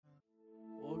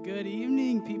Good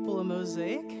evening, people of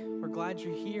Mosaic. We're glad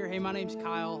you're here. Hey, my name's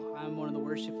Kyle. I'm one of the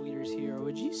worship leaders here.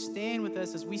 Would you stand with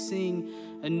us as we sing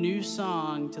a new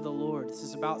song to the Lord? This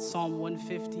is about Psalm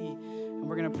 150, and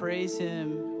we're going to praise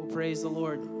Him. We'll praise the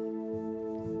Lord.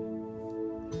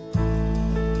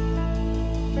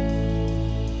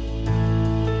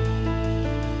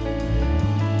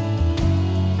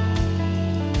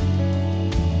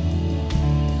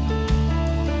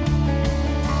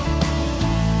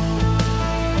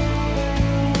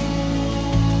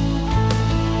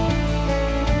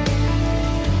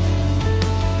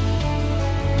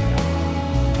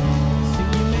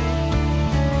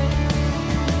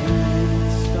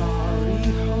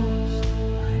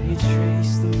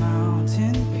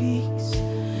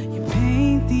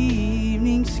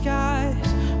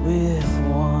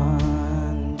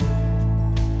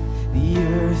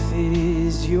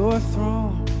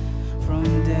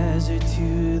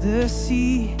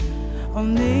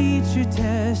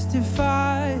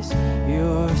 Testifies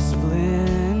your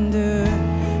splendor.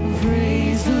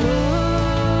 Praise the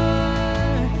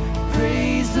Lord,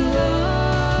 praise the Lord.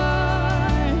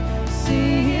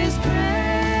 Sing His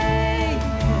praise,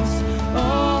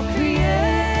 all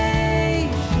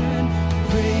creation.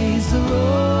 Praise the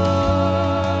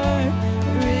Lord,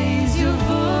 raise your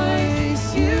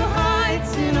voice, you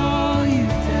heights and all you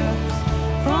depths,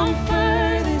 from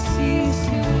furthest east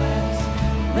to west.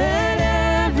 Let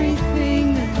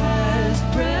everything that has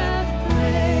breath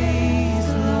praise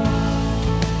the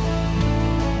Lord.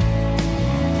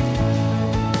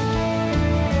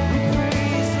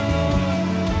 Praise the Lord.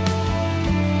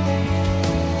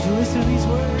 Did you listen to these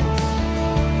words?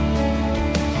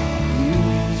 You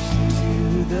reached into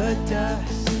the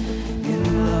dust, in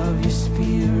love your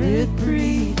spirit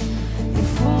breathed. You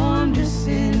formed us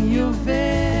in your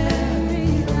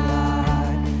very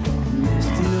likeness.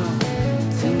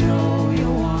 To know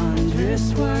your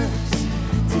wondrous works,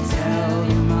 to tell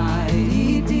your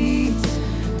mighty deeds,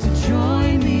 to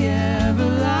join the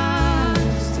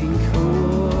everlasting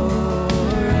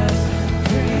chorus.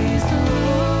 Praise the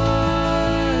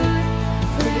Lord,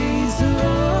 praise the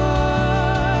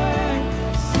Lord.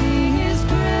 Sing His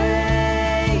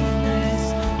greatness,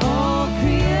 all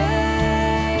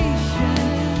creation.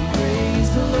 Praise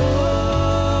the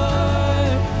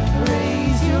Lord,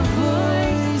 raise your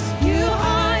voice, you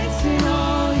heights and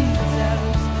all you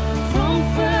depths, from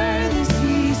furthest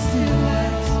east to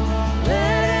west.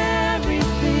 Let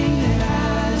everything that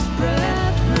has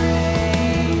breath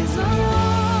praise the Lord.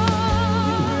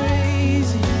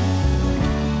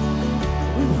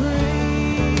 We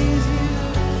praise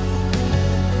you,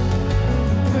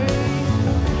 we praise you.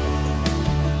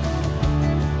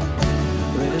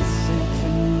 Let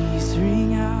symphonies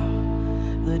ring out,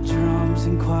 let drums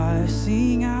and choirs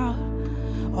sing out.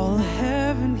 All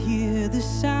heaven hear the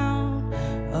sound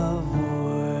of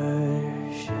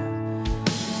worship.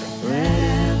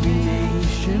 Let every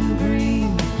nation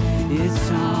bring its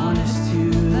honors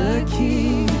to the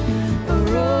King. A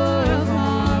roar of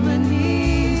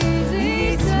harmonies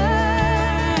eternal.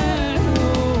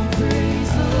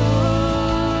 Praise the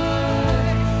Lord,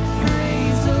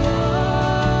 praise the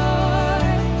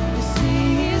Lord.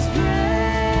 Sing His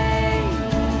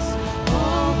greatness,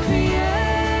 all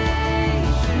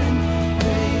creation.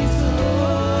 Praise the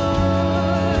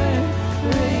Lord,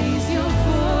 raise your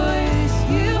voice,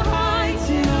 you heights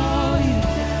and all you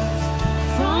depths,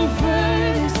 from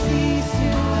furthest east to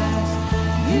west.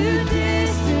 You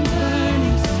distant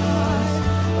burning stars,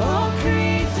 all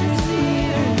creatures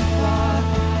near and far,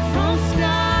 from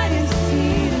sky and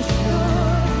sea to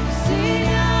shore. Sing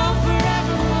out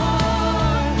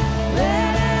forevermore.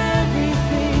 Let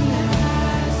everything that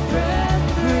has breath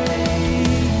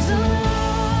praise the Lord.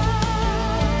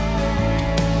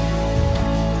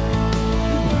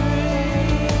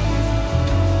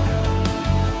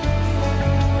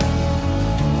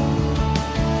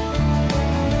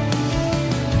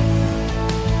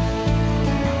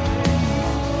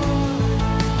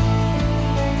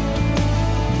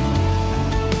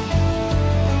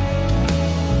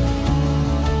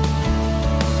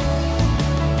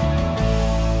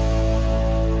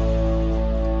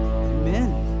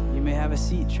 Amen. You may have a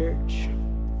seat, church.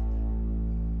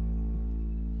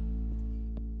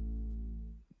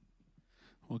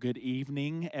 Well, good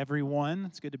evening, everyone.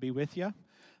 It's good to be with you.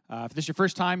 If this is your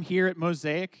first time here at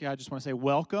Mosaic, I just want to say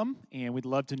welcome, and we'd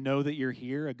love to know that you're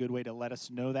here. A good way to let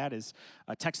us know that is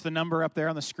text the number up there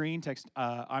on the screen. Text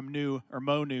I'm new or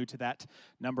Mo new to that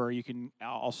number. You can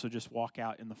also just walk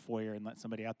out in the foyer and let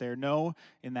somebody out there know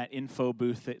in that info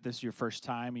booth that this is your first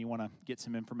time and you want to get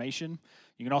some information.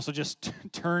 You can also just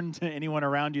turn to anyone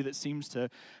around you that seems to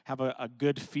have a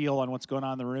good feel on what's going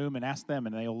on in the room and ask them,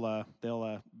 and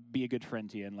they'll be a good friend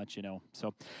to you and let you know.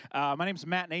 So my name's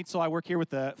Matt Natesel. I work here with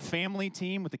the family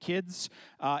team, with the kids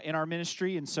in our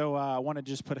ministry, and so I want to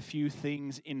just put a few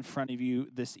things in front of you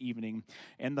this evening.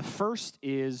 And the first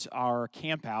is our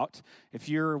camp out. If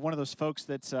you're one of those folks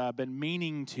that's been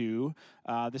meaning to,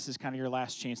 this is kind of your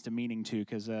last chance to meaning to,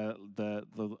 because the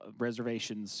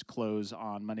reservations close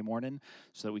on Monday morning,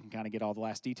 so that we can kind of get all the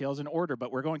last details in order.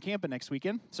 But we're going camping next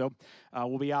weekend, so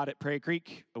we'll be out at Prairie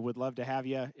Creek. I would love to have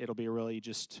you. It'll be a really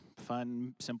just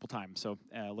fun, simple time. So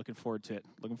looking forward to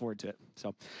it.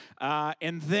 So,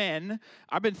 and then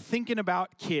I've been thinking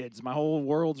about kids. My whole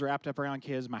world's wrapped up around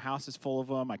kids. My house is full of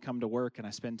them. I come to work and I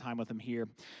spend time with them here.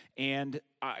 And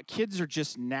kids are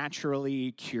just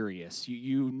naturally curious.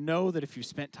 You know that if you've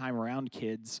spent time around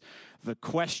kids, the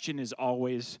question is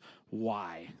always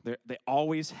why. They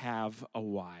always have a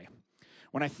why.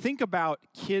 When I think about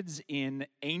kids in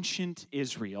ancient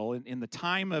Israel, in the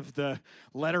time of the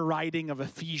letter writing of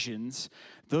Ephesians,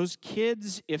 those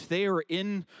kids, if they are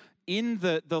in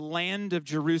the land of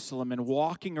Jerusalem and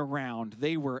walking around,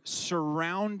 they were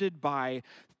surrounded by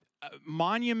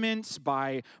monuments,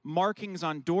 by markings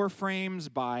on door frames,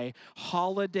 by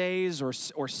holidays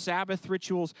or Sabbath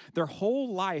rituals. Their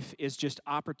whole life is just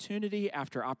opportunity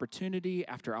after opportunity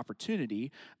after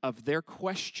opportunity of their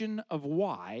question of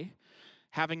why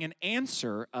having an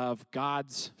answer of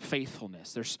God's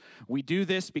faithfulness. We do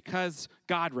this because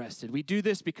God rested. We do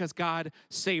this because God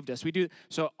saved us.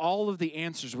 So all of the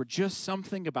answers were just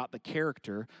something about the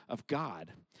character of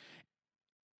God.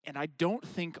 And I don't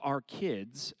think our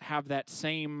kids have that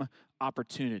same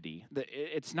opportunity.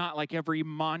 It's not like every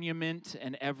monument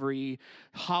and every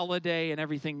holiday and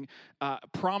everything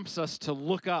prompts us to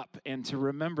look up and to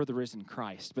remember the risen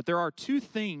Christ. But there are two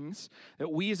things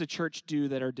that we as a church do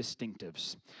that are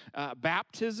distinctives.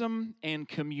 Baptism and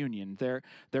communion.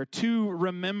 They're two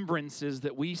remembrances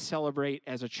that we celebrate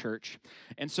as a church.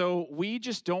 And so we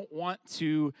just don't want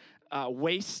to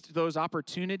waste those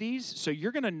opportunities. So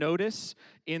you're going to notice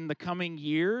in the coming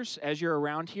years as you're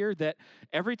around here that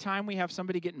every time we have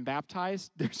somebody getting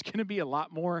baptized, there's going to be a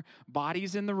lot more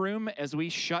bodies in the room as we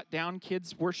shut down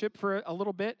kids' worship for a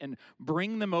little bit and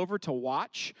bring them over to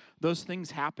watch those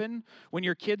things happen. When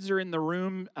your kids are in the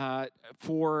room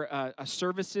for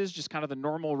services, just kind of the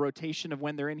normal rotation of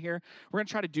when they're in here, we're going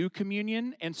to try to do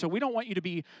communion. And so we don't want you to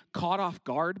be caught off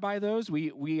guard by those.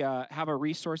 We have a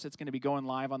resource that's going to be going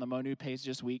live on the Mo New page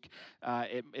this week.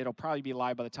 It'll probably be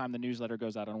live by the time the newsletter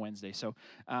goes out on Wednesday. So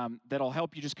that'll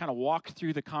help you just kind of walk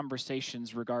through the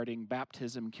conversations regarding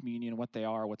baptism, communion, what they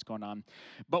are, what's going on.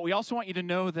 But we also want you to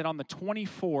know that on the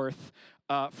 24th,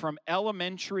 from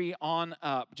elementary on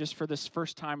up, just for this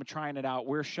first time of trying it out,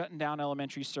 we're shutting down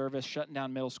elementary service, shutting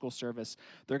down middle school service.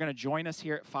 They're going to join us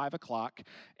here at 5 o'clock.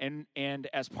 And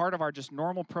as part of our just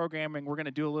normal programming, we're going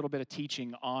to do a little bit of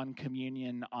teaching on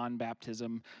communion, on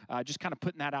baptism, just kind of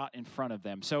putting that out in front of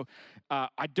them. So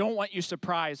I don't want you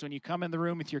surprised when you come in the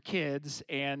room with your kids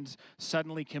and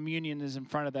suddenly communion is in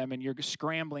front of them and you're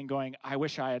scrambling going, I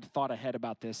wish I had thought ahead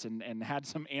about this and had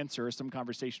some answer or some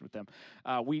conversation with them.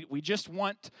 We just want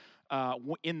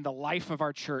in the life of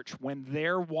our church, when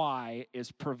their why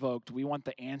is provoked, we want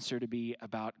the answer to be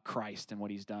about Christ and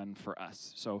what he's done for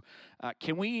us. So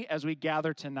can we, as we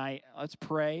gather tonight, let's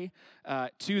pray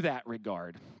to that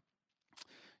regard.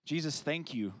 Jesus,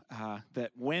 thank you that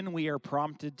when we are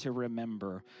prompted to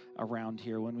remember around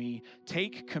here, when we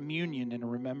take communion and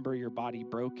remember your body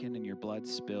broken and your blood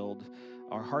spilled,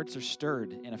 our hearts are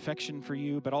stirred in affection for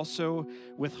you, but also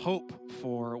with hope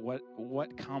for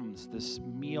what comes, this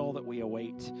meal that we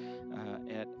await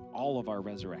at all of our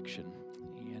resurrection.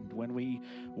 And when we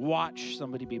watch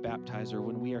somebody be baptized, or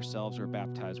when we ourselves are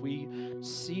baptized, we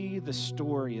see the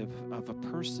story of a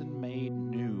person made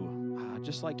new,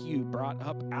 just like you, brought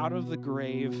up out of the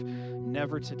grave,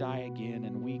 never to die again,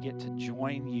 and we get to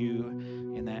join you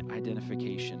in that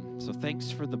identification. So thanks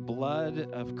for the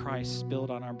blood of Christ spilled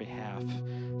on our behalf.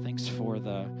 Thanks for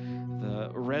the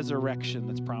resurrection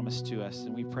that's promised to us,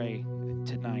 and we pray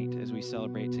tonight as we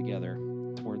celebrate together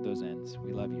toward those ends.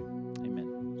 We love you. Amen.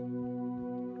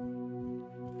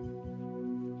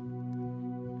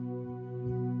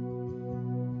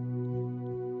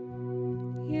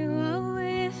 You are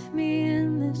with me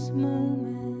in this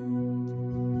moment.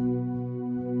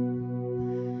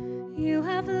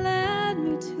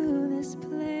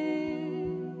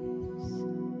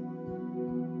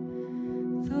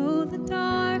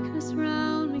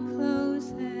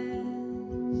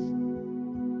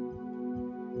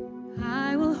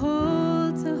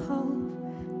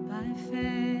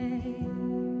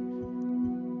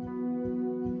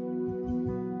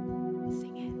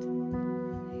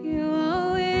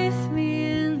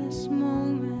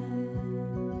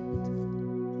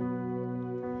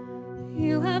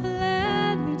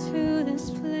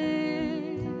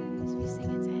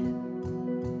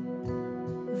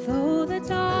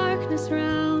 darkness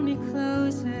round me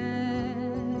closes,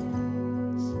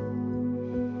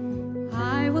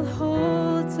 I will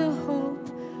hold to hope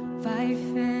by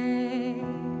faith.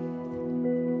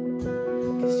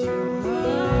 'Cause your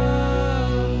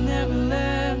love never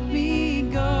let me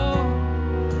go,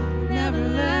 never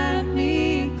let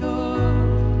me go.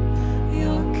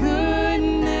 Your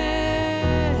goodness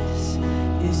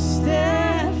is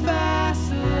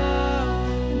steadfast love,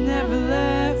 never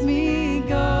let me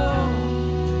go,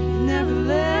 never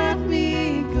let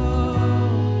me go.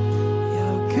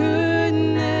 Your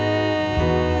goodness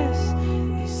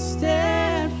is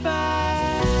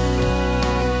steadfast love.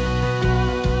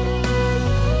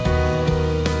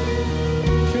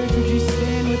 Church, would you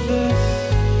stand with us?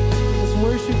 Let's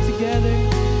worship together.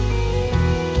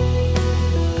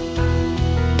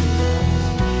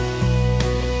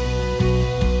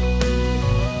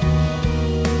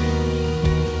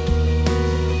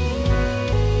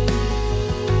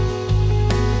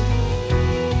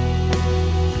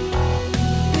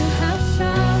 You have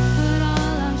suffered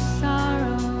all our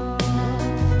sorrow.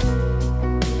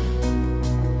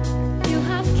 You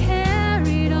have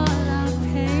carried all our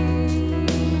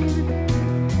pain.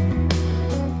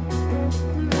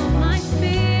 Though my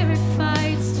spirit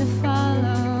fights to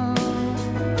follow,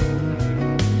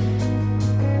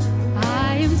 I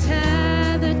am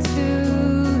tethered to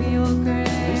your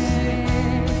grace.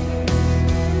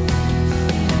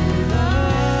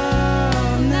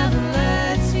 Love never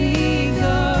lets me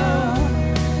go,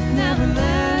 never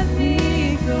let me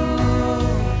go.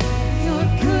 Your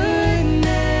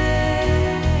goodness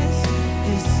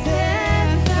is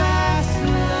steadfast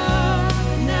love,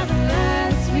 never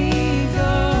lets me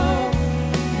go,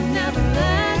 never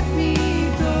let me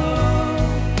go.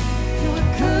 Your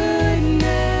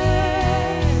goodness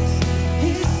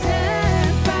is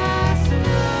steadfast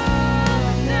love,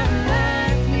 never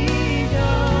let me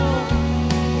go,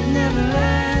 never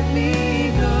let me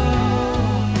go.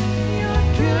 Your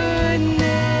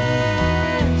goodness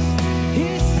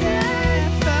is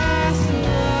steadfast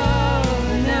love,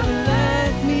 never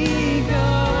let me go,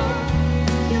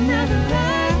 you never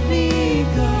let me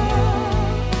go.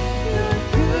 Your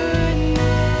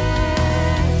goodness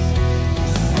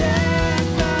is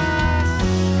steadfast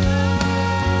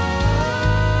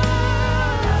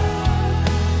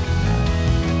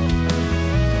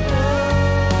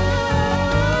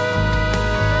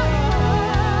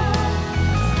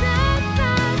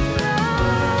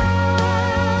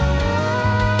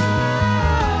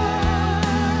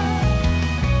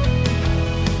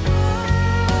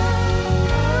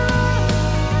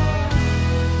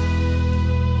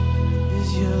is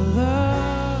your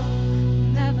love.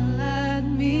 Never let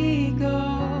me go,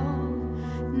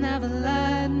 never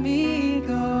let me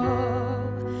go.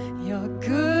 Your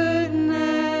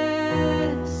goodness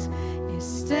is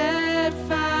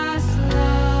steadfast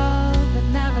love that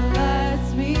never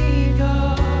lets me go.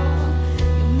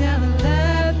 You never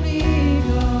let me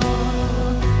go.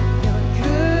 Your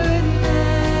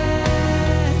goodness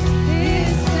is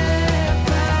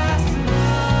steadfast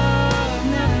love,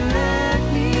 never let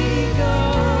me go.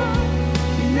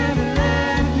 You never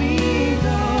let me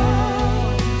go.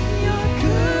 Your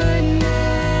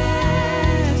goodness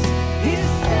is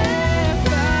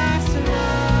steadfast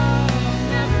love,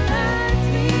 never lets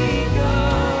me go.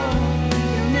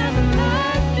 You never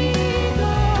let me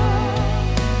go.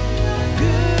 Your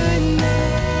goodness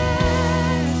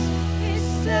is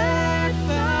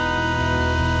steadfast.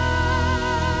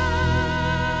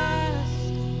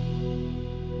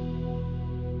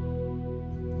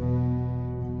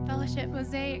 Fellowship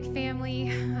Mosaic family,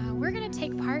 we're going to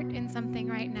take part in something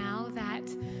right now that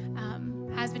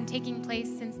has been taking place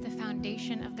since the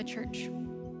foundation of the church,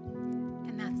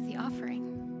 and that's the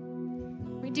offering.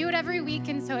 We do it every week,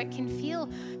 and so it can feel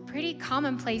pretty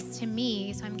commonplace to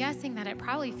me, so I'm guessing that it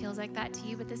probably feels like that to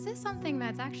you, but this is something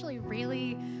that's actually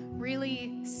really,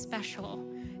 really special,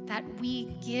 that we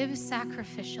give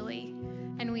sacrificially,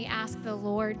 and we ask the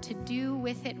Lord to do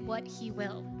with it what He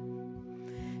will.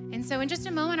 And so in just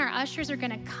a moment, our ushers are going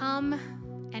to come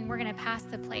and we're going to pass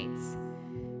the plates.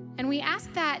 And we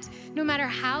ask that no matter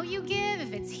how you give,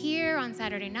 if it's here on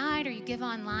Saturday night or you give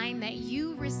online, that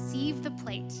you receive the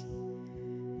plate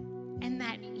and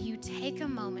that you take a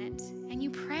moment and you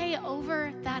pray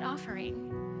over that offering.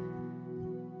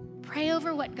 Pray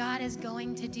over what God is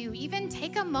going to do. Even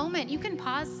take a moment. You can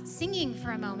pause singing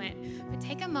for a moment, but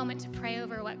take a moment to pray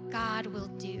over what God will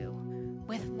do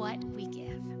with what we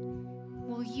give.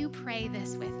 Will you pray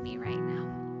this with me right now?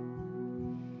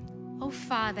 Oh,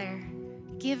 Father,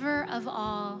 giver of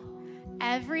all,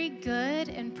 every good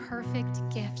and perfect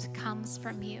gift comes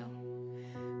from you.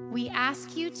 We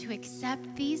ask you to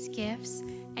accept these gifts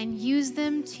and use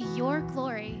them to your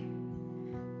glory.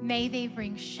 May they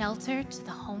bring shelter to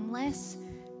the homeless,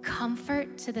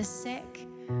 comfort to the sick,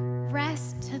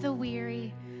 rest to the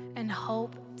weary, and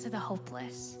hope to the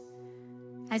hopeless.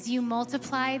 As you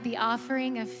multiply the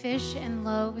offering of fish and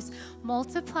loaves,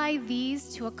 multiply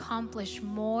these to accomplish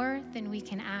more than we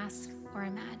can ask or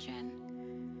imagine.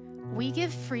 We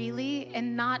give freely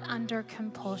and not under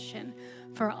compulsion,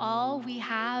 for all we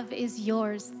have is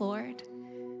yours, Lord.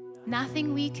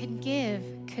 Nothing we could give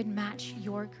could match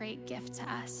your great gift to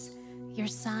us, your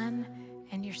Son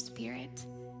and your Spirit.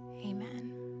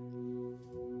 Amen.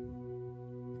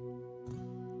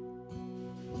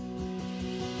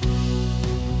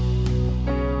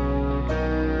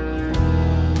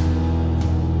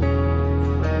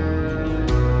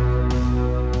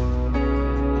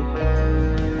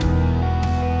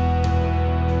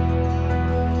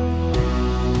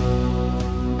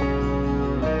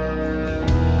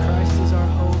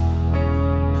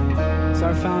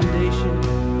 Foundation.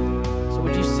 So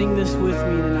would you sing this with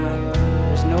me tonight?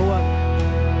 There's no other.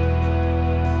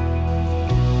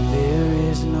 There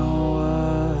is no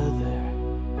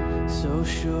other, so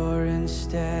sure and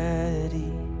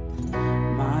steady.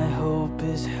 My hope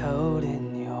is held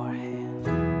in your hand.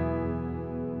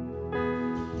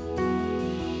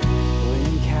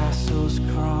 When castles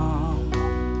crumble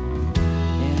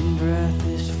and breath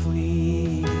is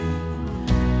fleeting,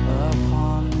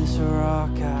 upon this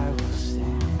rock I will stand.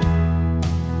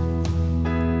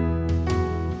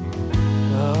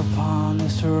 Upon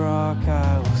this rock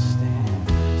I will stand.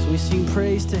 So we sing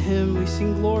praise to him, we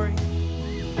sing glory.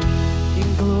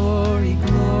 In glory,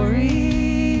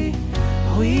 glory,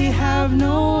 we have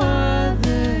no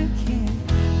other king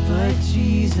but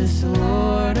Jesus,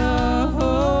 Lord of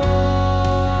all.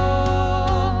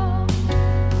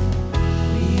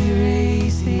 We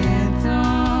raise the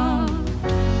anthem,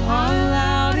 our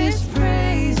loudest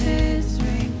praises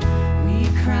ring. We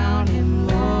crown him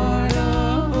Lord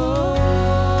of all.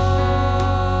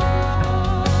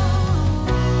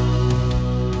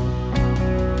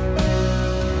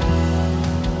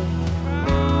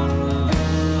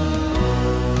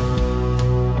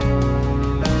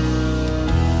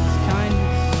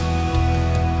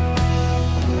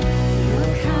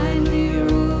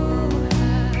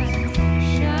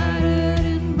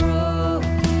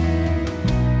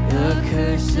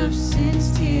 Of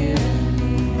sin's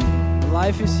tyranny,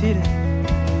 life is hidden.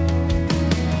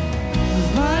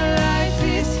 My life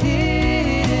is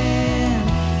hidden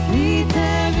neath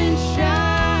heaven's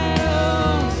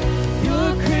shadows.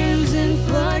 Your crimson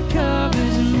flood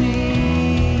covers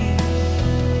me.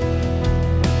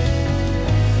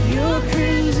 Your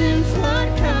crimson flood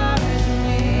covers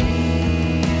me.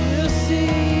 We'll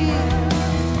sing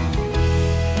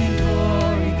in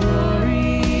glory,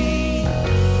 glory.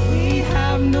 We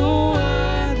have no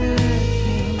other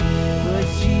king but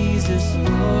Jesus,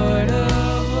 Lord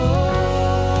of all.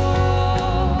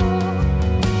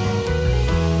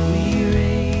 We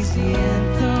raise the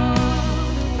anthem,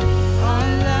 our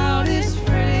loudest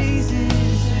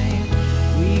praises ring.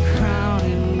 We crown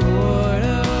him Lord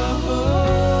of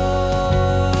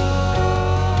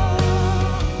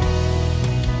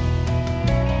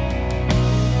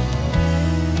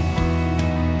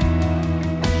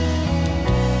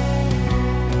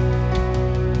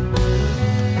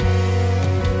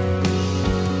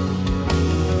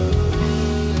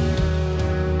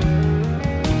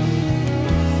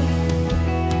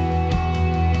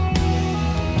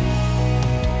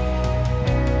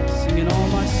singing all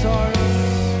my sorrows.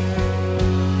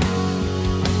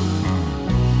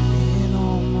 In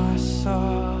all my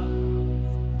sorrow,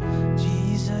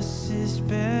 Jesus is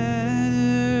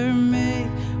better.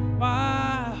 Make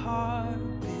my heart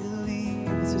believe.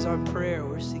 This is our prayer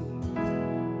we're singing.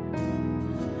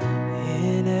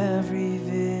 In every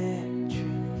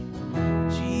victory,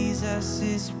 Jesus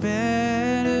is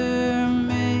better.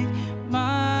 Make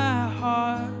my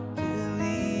heart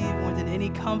believe. More than any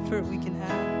comfort we can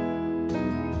have.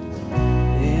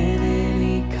 In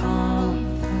any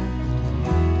comfort,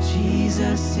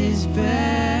 Jesus is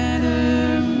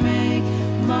better. Make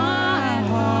my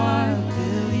heart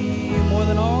believe. More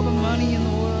than all the money in the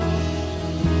world.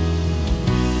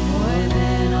 More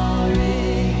than all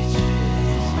riches,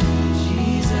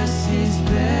 Jesus is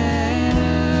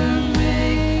better.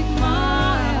 Make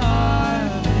my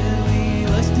heart believe.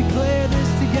 Let's declare this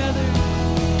together.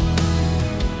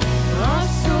 Our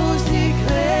souls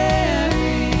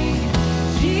declaring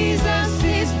Jesus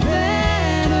is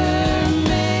better.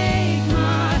 Make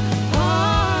my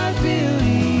heart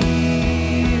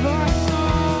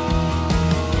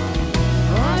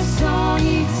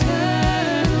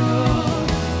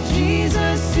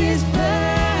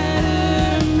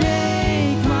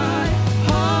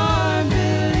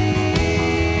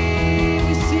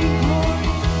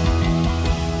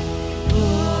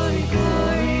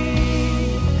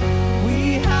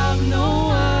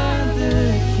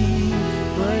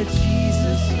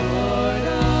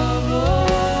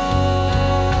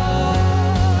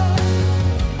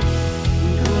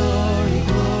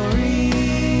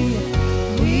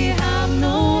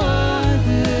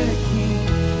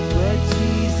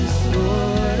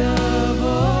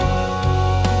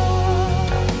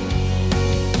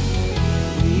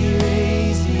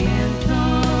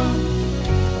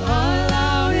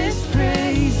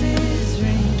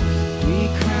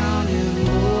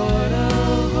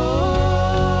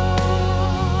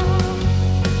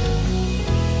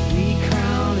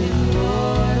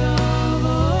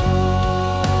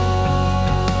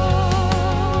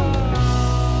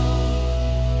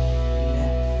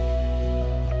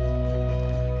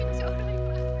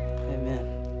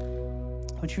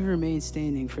Would you remain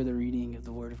standing for the reading of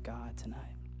the Word of God tonight?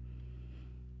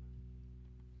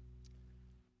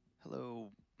 Hello,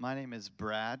 my name is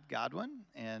Brad Godwin,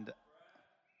 and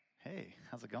hey,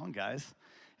 how's it going, guys?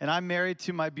 And I'm married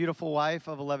to my beautiful wife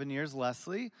of 11 years,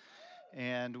 Leslie,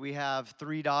 and we have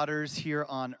 3 daughters here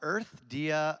on earth,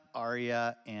 Dia,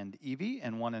 Aria, and Evie,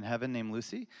 and one in heaven named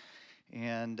Lucy.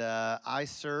 And I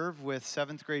serve with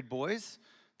 7th grade boys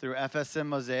through FSM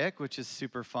Mosaic, which is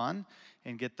super fun,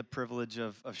 and get the privilege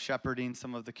of shepherding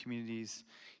some of the communities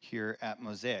here at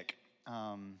Mosaic.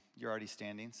 You're already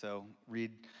standing, so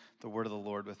read the word of the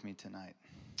Lord with me tonight.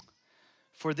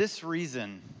 For this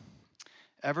reason,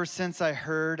 ever since I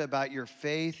heard about your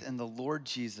faith in the Lord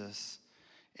Jesus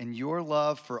and your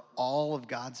love for all of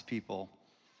God's people,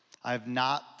 I have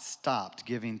not stopped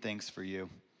giving thanks for you,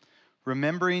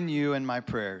 remembering you in my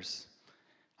prayers.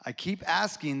 I keep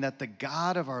asking that the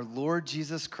God of our Lord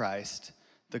Jesus Christ,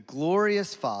 the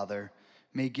glorious Father,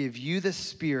 may give you the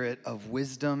spirit of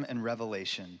wisdom and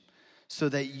revelation, so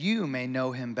that you may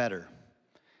know him better.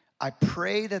 I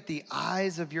pray that the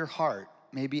eyes of your heart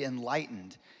may be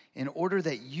enlightened, in order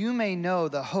that you may know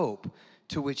the hope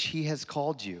to which he has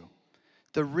called you,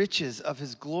 the riches of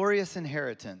his glorious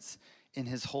inheritance in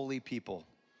his holy people,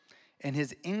 and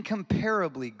his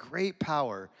incomparably great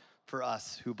power for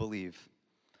us who believe.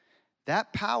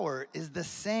 That power is the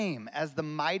same as the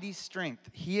mighty strength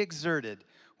he exerted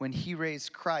when he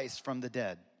raised Christ from the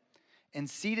dead and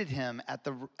seated him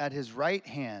at his right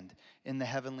hand in the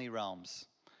heavenly realms,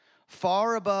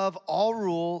 far above all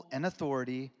rule and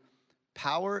authority,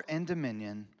 power and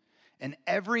dominion, and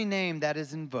every name that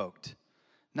is invoked,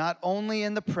 not only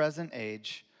in the present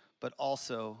age, but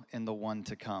also in the one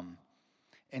to come.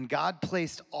 And God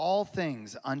placed all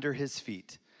things under his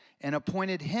feet and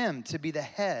appointed him to be the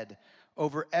head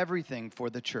over everything for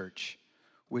the church,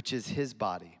 which is his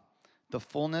body, the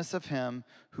fullness of him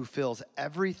who fills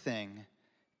everything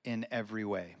in every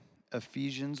way.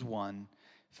 Ephesians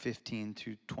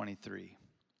 1:15-23.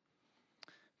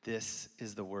 This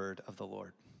is the word of the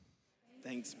Lord.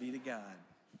 Thanks be to God.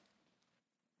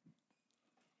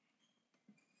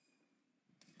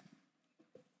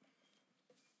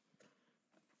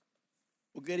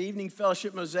 Well, good evening,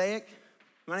 Fellowship Mosaic.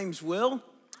 My name's Will.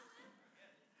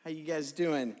 How you guys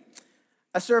doing?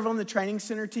 I serve on the training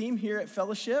center team here at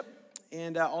Fellowship,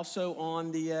 and also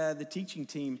on the teaching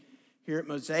team here at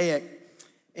Mosaic.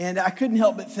 And I couldn't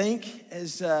help but think,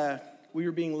 as we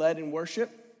were being led in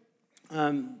worship,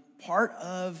 part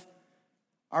of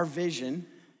our vision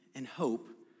and hope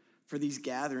for these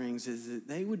gatherings is that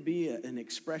they would be an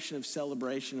expression of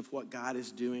celebration of what God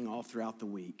is doing all throughout the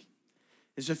week.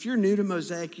 And so if you're new to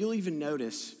Mosaic, you'll even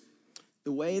notice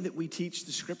the way that we teach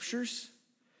the scriptures.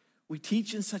 We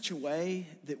teach in such a way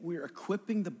that we're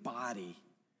equipping the body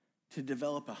to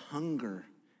develop a hunger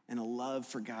and a love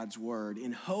for God's word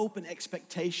in hope and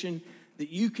expectation that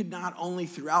you could not only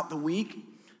throughout the week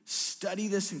study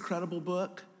this incredible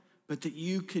book, but that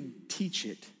you could teach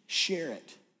it, share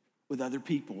it with other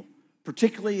people,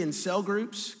 particularly in cell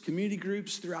groups, community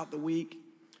groups throughout the week,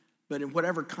 but in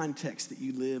whatever context that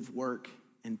you live, work,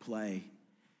 and play.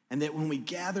 And that when we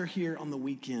gather here on the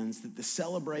weekends, that the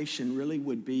celebration really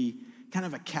would be kind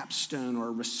of a capstone or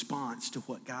a response to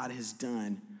what God has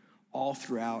done all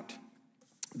throughout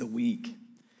the week.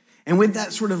 And with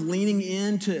that sort of leaning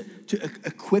into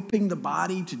equipping the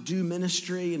body to do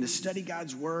ministry and to study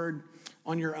God's word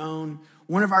on your own,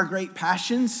 one of our great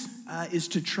passions is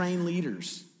to train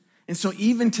leaders. And so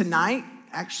even tonight,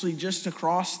 actually just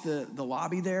across the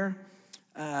lobby there,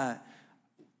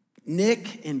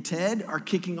 Nick and Ted are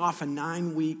kicking off a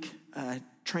 9-week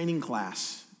training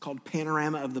class called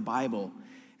Panorama of the Bible.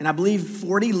 And I believe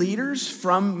 40 leaders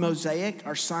from Mosaic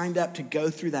are signed up to go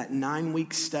through that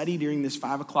 9-week study during this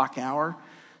 5 o'clock hour,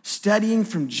 studying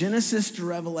from Genesis to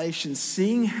Revelation,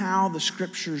 seeing how the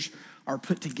scriptures are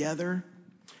put together,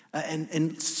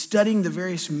 and studying the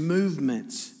various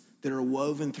movements that are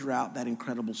woven throughout that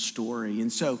incredible story.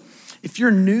 And so if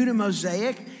you're new to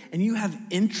Mosaic and you have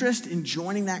interest in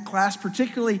joining that class,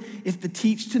 particularly if the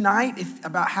teach tonight, if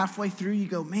about halfway through you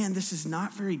go, man, this is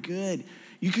not very good,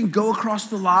 you can go across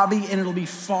the lobby and it'll be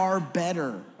far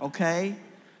better, okay?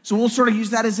 So we'll sort of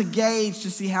use that as a gauge to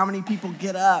see how many people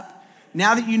get up.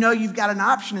 Now that you know you've got an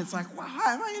option, it's like, why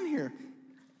am I in here?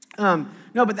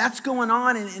 No, but that's going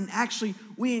on, and actually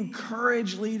we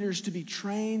encourage leaders to be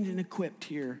trained and equipped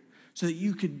here so that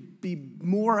you could be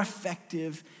more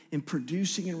effective in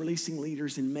producing and releasing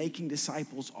leaders and making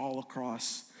disciples all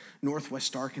across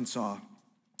Northwest Arkansas.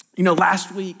 You know,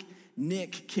 last week,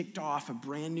 Nick kicked off a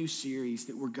brand new series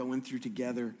that we're going through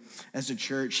together as a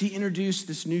church. He introduced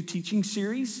this new teaching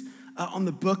series on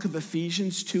the book of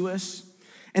Ephesians to us.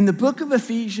 And the book of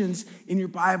Ephesians in your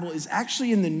Bible is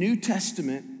actually in the New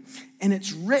Testament, and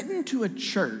it's written to a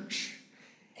church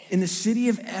in the city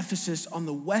of Ephesus on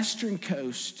the western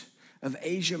coast of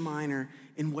Asia Minor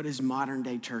in what is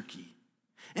modern-day Turkey.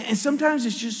 And sometimes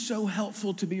it's just so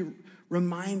helpful to be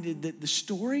reminded that the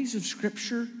stories of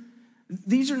Scripture,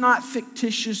 these are not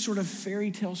fictitious sort of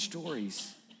fairy tale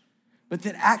stories, but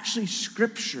that actually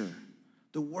Scripture,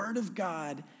 the Word of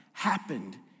God,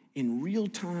 happened in real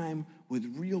time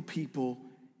with real people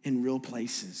in real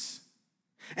places.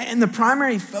 And the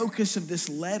primary focus of this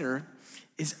letter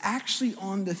is actually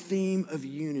on the theme of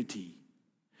unity.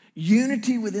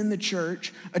 Unity within the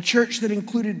church, a church that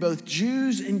included both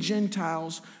Jews and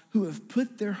Gentiles who have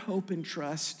put their hope and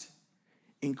trust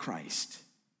in Christ.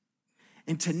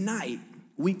 And tonight,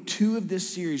 week 2 of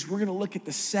this series, we're going to look at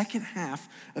the second half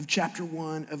of chapter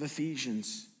 1 of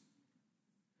Ephesians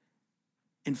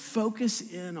and focus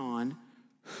in on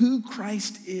who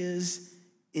Christ is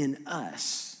in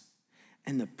us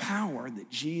and the power that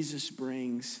Jesus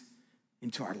brings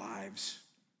into our lives.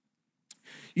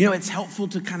 You know, it's helpful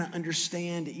to kind of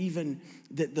understand even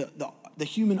that the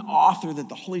human author that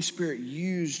the Holy Spirit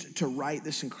used to write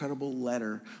this incredible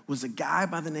letter was a guy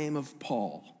by the name of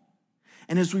Paul.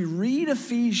 And as we read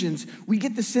Ephesians, we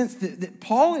get the sense that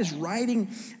Paul is writing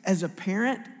as a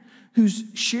parent who's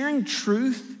sharing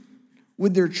truth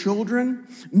with their children,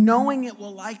 knowing it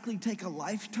will likely take a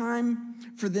lifetime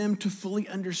for them to fully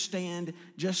understand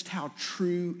just how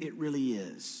true it really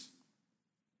is.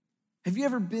 Have you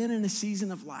ever been in a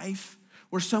season of life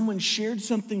where someone shared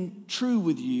something true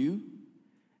with you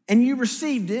and you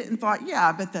received it and thought, yeah,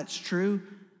 I bet that's true,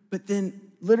 but then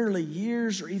literally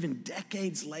years or even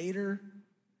decades later,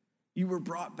 you were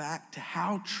brought back to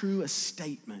how true a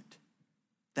statement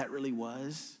that really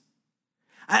was?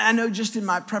 I know just in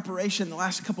my preparation the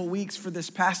last couple weeks for this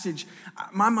passage,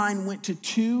 my mind went to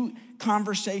 2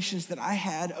 conversations that I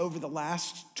had over the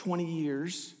last 20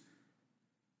 years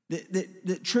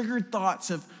that triggered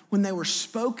thoughts of when they were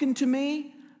spoken to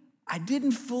me, I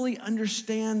didn't fully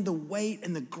understand the weight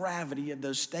and the gravity of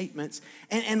those statements.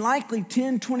 And likely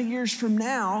 10, 20 years from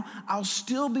now, I'll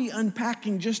still be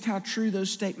unpacking just how true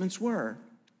those statements were.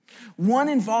 One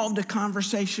involved a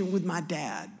conversation with my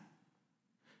dad.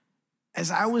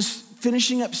 As I was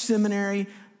finishing up seminary,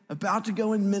 about to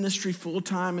go in ministry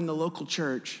full-time in the local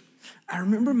church, I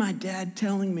remember my dad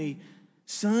telling me,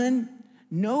 son,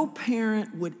 no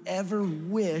parent would ever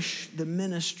wish the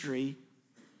ministry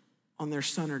on their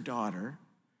son or daughter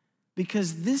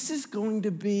because this is going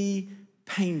to be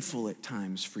painful at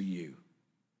times for you.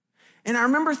 And I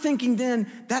remember thinking then,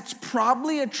 that's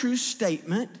probably a true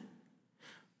statement,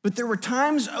 but there were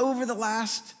times over the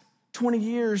last 20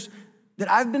 years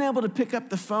that I've been able to pick up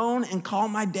the phone and call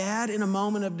my dad in a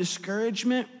moment of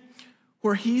discouragement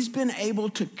where he's been able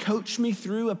to coach me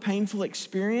through a painful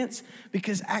experience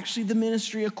because actually the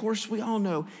ministry, of course, we all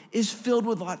know, is filled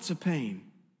with lots of pain,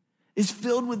 is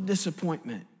filled with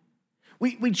disappointment.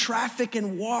 We traffic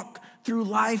and walk through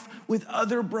life with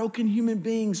other broken human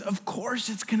beings. Of course,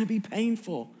 it's going to be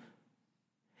painful.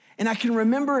 And I can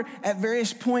remember at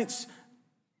various points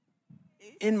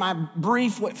in my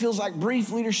what feels like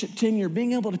brief leadership tenure,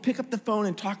 being able to pick up the phone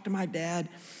and talk to my dad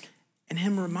and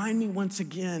him remind me once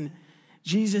again,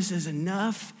 Jesus is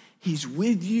enough. He's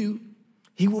with you.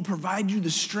 He will provide you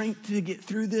the strength to get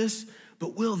through this.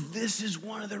 But Will, this is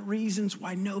one of the reasons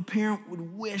why no parent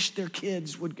would wish their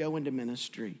kids would go into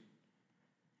ministry.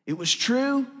 It was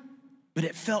true, but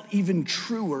it felt even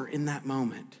truer in that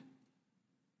moment.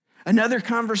 Another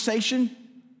conversation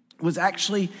was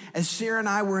actually as Sarah and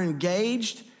I were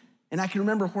engaged, and I can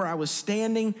remember where I was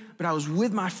standing, but I was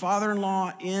with my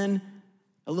father-in-law in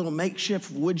a little makeshift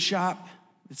wood shop.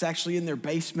 It's actually in their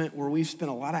basement where we've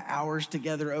spent a lot of hours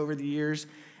together over the years.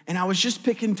 And I was just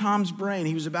picking Tom's brain.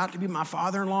 He was about to be my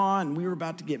father-in-law, and we were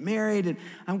about to get married. And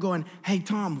I'm going, hey,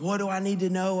 Tom, what do I need to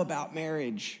know about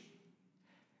marriage?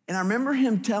 And I remember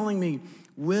him telling me,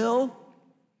 Will,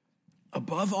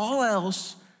 above all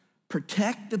else,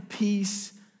 protect the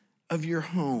peace of your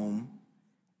home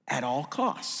at all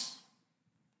costs.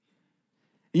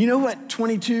 You know what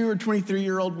 22 or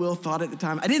 23-year-old Will thought at the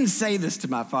time? I didn't say this to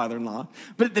my father-in-law,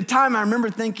 but at the time I remember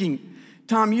thinking,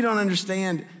 Tom, you don't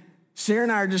understand. Sarah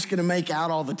and I are just gonna make out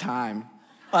all the time.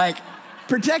 Like,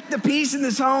 protect the peace in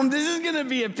this home. This is gonna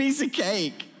be a piece of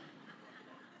cake.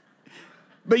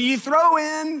 But you throw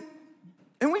in,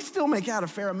 and we still make out a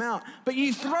fair amount, but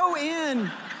you throw in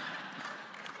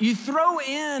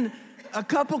a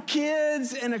couple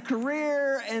kids and a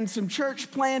career and some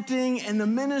church planting and the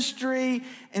ministry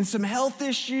and some health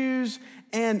issues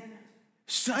and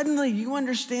suddenly you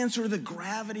understand sort of the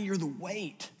gravity or the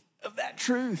weight of that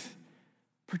truth.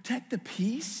 Protect the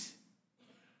peace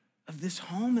of this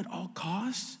home at all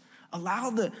costs. Allow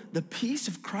the peace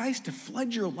of Christ to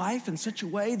flood your life in such a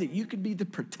way that you could be the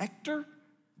protector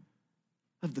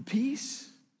of the peace.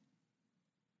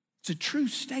 It's a true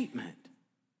statement.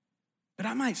 But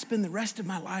I might spend the rest of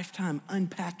my lifetime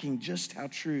unpacking just how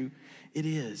true it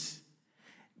is.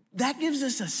 That gives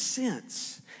us a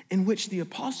sense in which the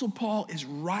Apostle Paul is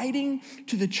writing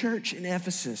to the church in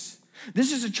Ephesus.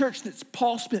 This is a church that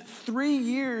Paul spent 3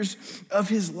 years of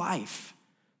his life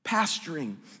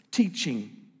pastoring,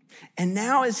 teaching. And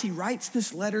now as he writes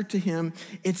this letter to him,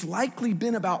 it's likely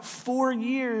been about 4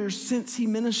 years since he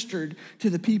ministered to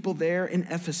the people there in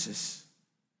Ephesus.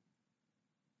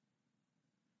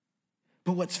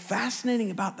 But what's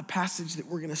fascinating about the passage that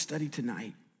we're going to study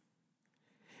tonight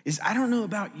is, I don't know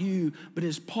about you, but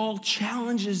as Paul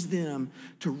challenges them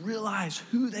to realize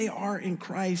who they are in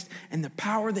Christ and the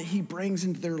power that he brings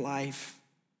into their life,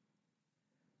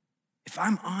 if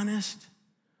I'm honest,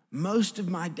 most of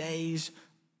my days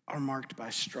are marked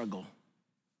by struggle.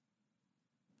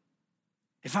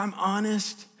 If I'm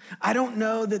honest, I don't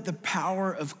know that the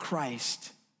power of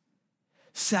Christ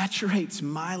saturates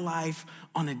my life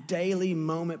on a daily,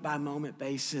 moment-by-moment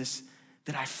basis,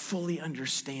 that I fully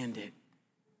understand it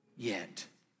yet.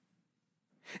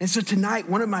 And so tonight,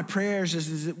 one of my prayers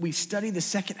is that we study the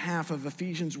second half of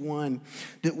Ephesians 1,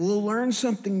 that we'll learn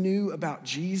something new about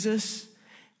Jesus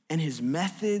and his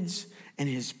methods and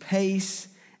his pace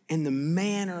and the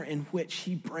manner in which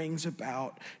he brings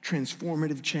about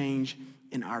transformative change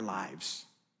in our lives.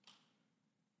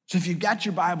 So if you've got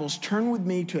your Bibles, turn with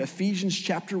me to Ephesians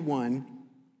chapter 1,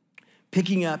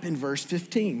 picking up in verse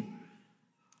 15.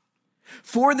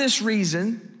 For this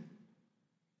reason,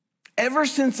 ever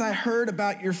since I heard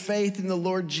about your faith in the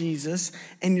Lord Jesus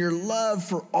and your love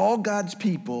for all God's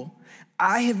people,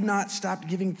 I have not stopped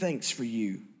giving thanks for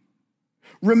you,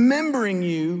 remembering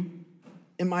you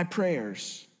in my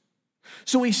prayers.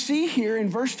 So we see here in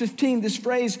verse 15 this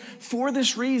phrase, for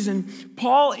this reason.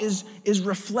 Paul is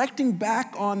reflecting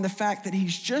back on the fact that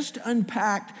he's just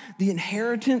unpacked the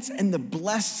inheritance and the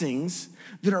blessings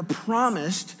that are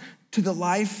promised to the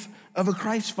life of a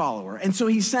Christ follower. And so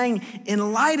he's saying,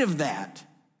 in light of that,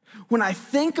 when I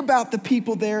think about the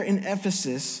people there in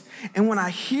Ephesus, and when I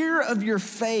hear of your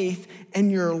faith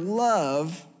and your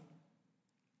love,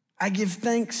 I give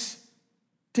thanks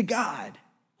to God.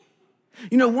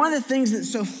 You know, one of the things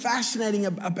that's so fascinating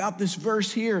about this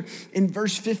verse here in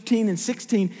verse 15 and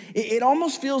 16, it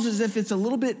almost feels as if it's a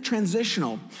little bit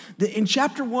transitional. In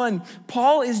chapter 1,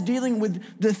 Paul is dealing with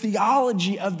the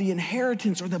theology of the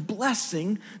inheritance or the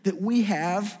blessing that we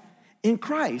have in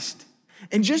Christ.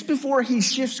 And just before he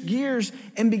shifts gears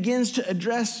and begins to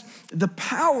address the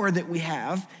power that we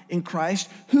have in Christ,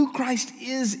 who Christ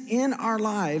is in our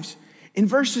lives, in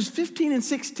verses 15 and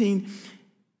 16,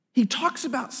 he talks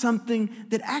about something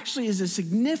that actually is a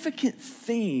significant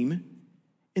theme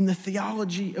in the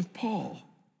theology of Paul.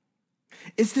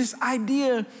 It's this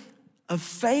idea of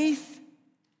faith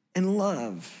and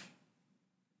love.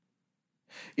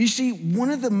 You see, one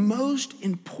of the most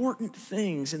important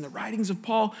things in the writings of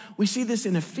Paul, we see this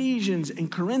in Ephesians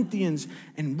and Corinthians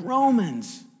and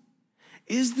Romans,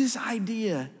 is this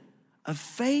idea of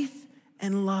faith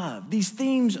and love. These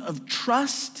themes of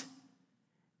trust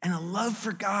and a love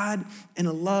for God and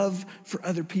a love for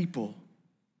other people.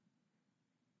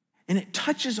 And it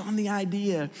touches on the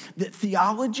idea that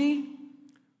theology,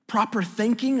 proper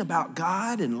thinking about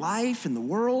God and life and the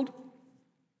world,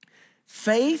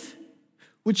 faith,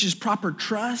 which is proper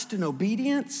trust and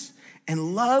obedience,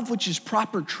 and love, which is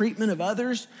proper treatment of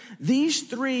others, these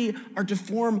three are to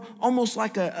form almost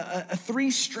like a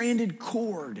three-stranded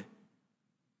cord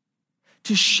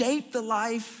to shape the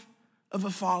life of a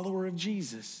follower of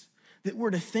Jesus. That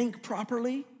we're to think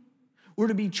properly, we're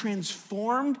to be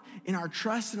transformed in our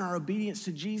trust and our obedience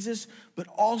to Jesus, but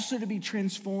also to be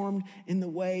transformed in the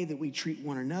way that we treat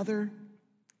one another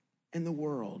and the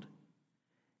world.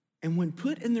 And when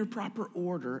put in their proper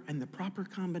order and the proper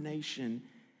combination,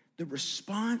 the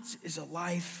response is a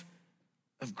life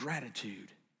of gratitude.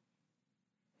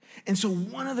 And so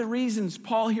one of the reasons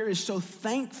Paul here is so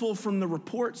thankful from the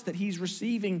reports that he's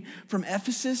receiving from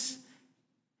Ephesus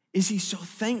is he's so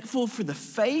thankful for the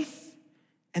faith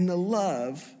and the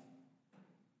love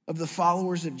of the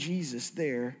followers of Jesus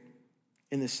there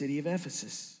in the city of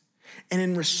Ephesus. And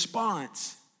in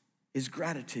response is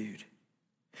gratitude.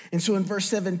 And so in verse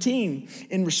 17,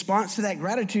 in response to that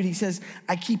gratitude, he says,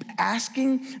 I keep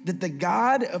asking that the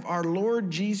God of our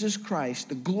Lord Jesus Christ,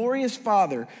 the glorious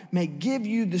Father, may give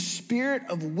you the spirit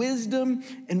of wisdom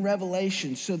and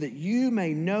revelation so that you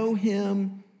may know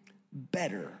him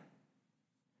better.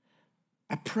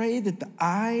 I pray that the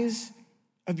eyes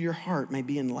of your heart may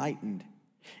be enlightened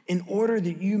in order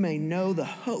that you may know the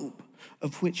hope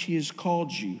of which he has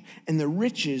called you, and the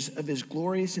riches of his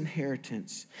glorious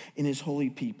inheritance in his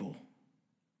holy people.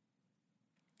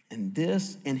 And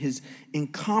this and his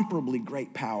incomparably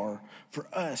great power for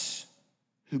us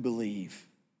who believe.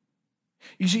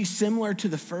 You see, similar to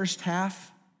the first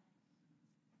half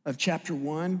of chapter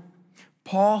 1,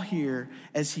 Paul here,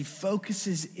 as he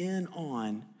focuses in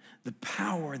on the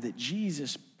power that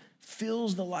Jesus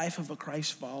fills the life of a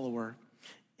Christ follower,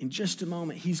 in just a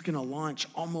moment, he's going to launch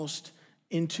almost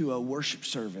into a worship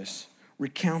service,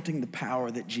 recounting the power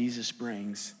that Jesus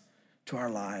brings to our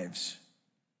lives.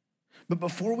 But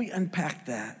before we unpack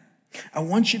that, I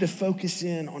want you to focus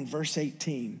in on verse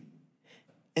 18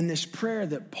 and this prayer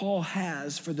that Paul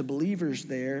has for the believers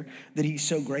there that he's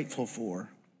so grateful for.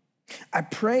 I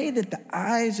pray that the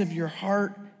eyes of your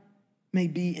heart may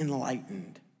be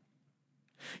enlightened.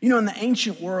 You know, in the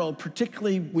ancient world,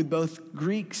 particularly with both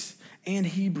Greeks and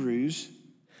Hebrews,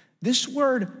 this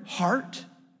word heart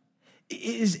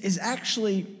is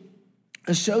actually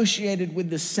associated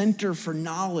with the center for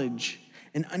knowledge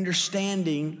and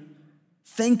understanding,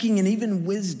 thinking, and even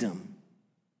wisdom.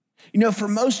 You know, for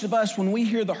most of us, when we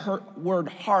hear the word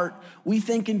heart, we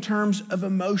think in terms of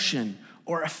emotion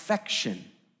or affection.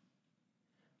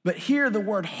 But here, the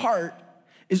word heart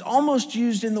is almost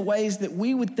used in the ways that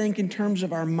we would think in terms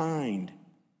of our mind.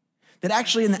 That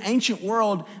actually in the ancient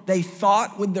world, they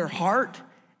thought with their heart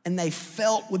and they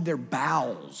felt with their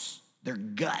bowels, their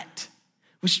gut,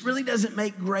 which really doesn't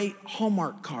make great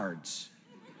Hallmark cards.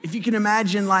 If you can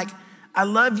imagine, like, I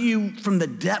love you from the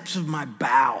depths of my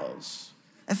bowels.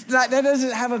 That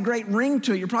doesn't have a great ring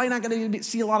to it. You're probably not going to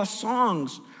see a lot of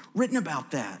songs written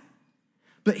about that.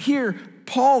 But here,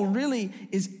 Paul really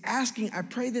is asking, I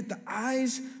pray that the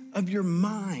eyes of your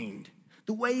mind,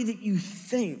 the way that you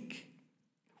think,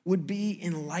 would be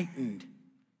enlightened.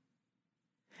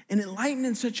 And enlightened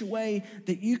in such a way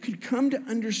that you could come to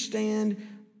understand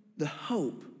the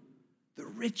hope, the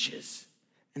riches,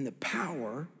 and the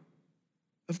power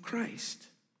of Christ.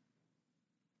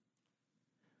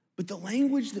 But the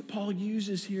language that Paul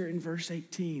uses here in verse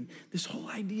 18, this whole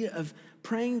idea of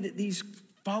praying that these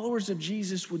followers of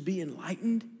Jesus would be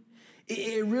enlightened,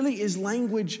 it really is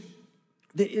language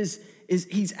that is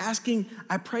he's asking,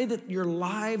 I pray that your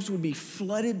lives would be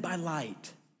flooded by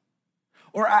light.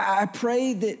 Or I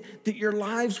pray that your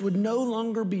lives would no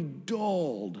longer be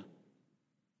dulled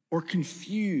or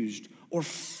confused or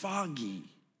foggy.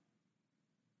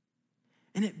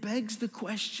 And it begs the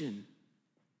question,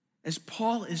 as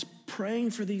Paul is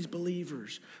praying for these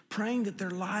believers, praying that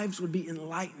their lives would be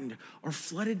enlightened or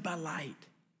flooded by light.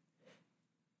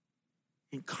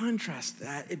 In contrast to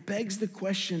that, it begs the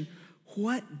question,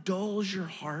 what dulls your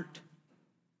heart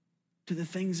to the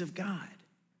things of God?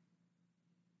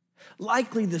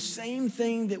 Likely the same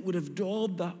thing that would have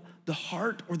dulled the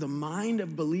heart or the mind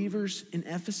of believers in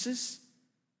Ephesus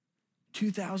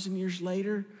 2,000 years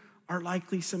later are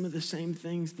likely some of the same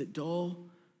things that dull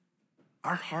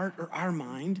our heart or our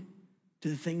mind to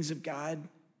the things of God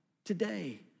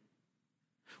today.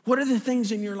 What are the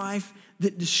things in your life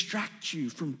that distract you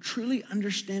from truly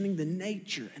understanding the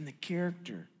nature and the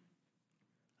character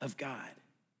of God?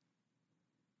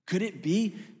 Could it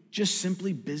be just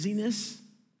simply busyness?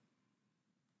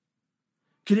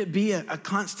 Could it be a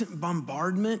constant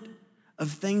bombardment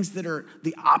of things that are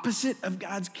the opposite of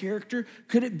God's character?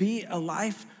 Could it be a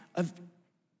life of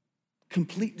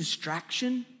complete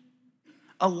distraction?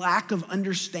 A lack of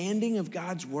understanding of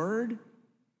God's word?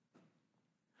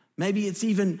 Maybe it's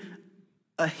even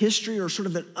a history or sort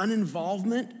of an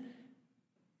uninvolvement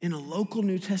in a local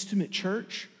New Testament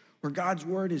church where God's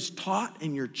word is taught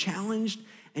and you're challenged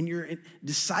and you're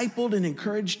discipled and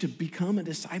encouraged to become a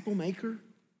disciple maker.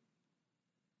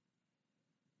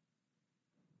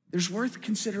 There's worth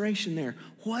consideration there.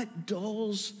 What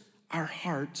dulls our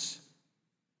hearts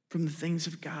from the things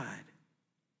of God?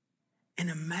 And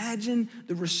imagine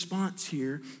the response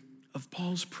here of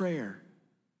Paul's prayer.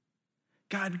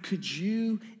 God, could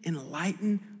you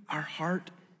enlighten our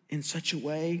heart in such a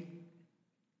way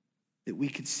that we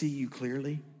could see you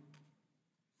clearly?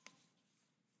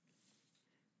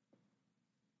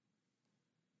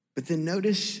 But then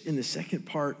notice in the second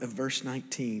part of verse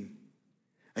 19,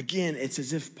 again, it's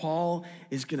as if Paul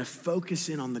is going to focus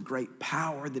in on the great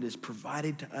power that is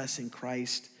provided to us in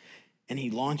Christ. and he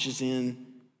launches in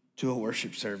to a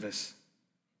worship service.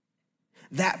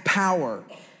 That power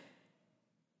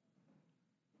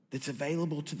that's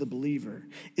available to the believer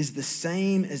is the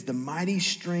same as the mighty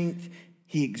strength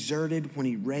he exerted when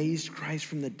he raised Christ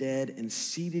from the dead and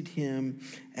seated him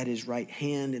at his right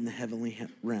hand in the heavenly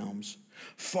realms.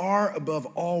 Far above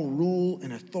all rule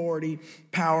and authority,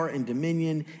 power and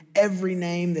dominion, every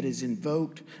name that is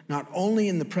invoked, not only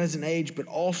in the present age, but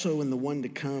also in the one to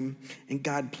come. And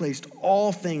God placed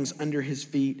all things under his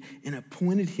feet and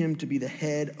appointed him to be the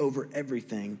head over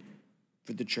everything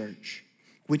for the church,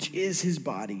 which is his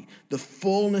body, the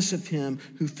fullness of him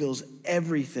who fills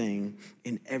everything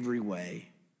in every way.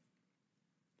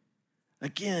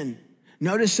 Again,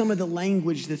 notice some of the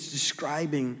language that's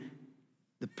describing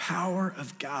the power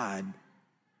of God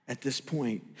at this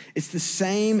point. It's the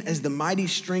same as the mighty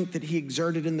strength that he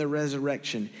exerted in the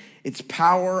resurrection. It's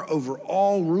power over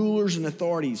all rulers and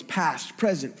authorities, past,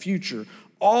 present, future,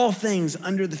 all things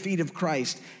under the feet of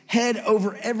Christ, head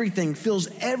over everything, fills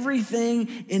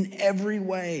everything in every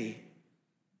way.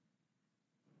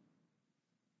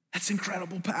 That's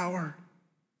incredible power.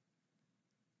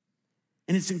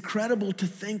 And it's incredible to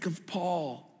think of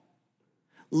Paul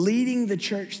leading the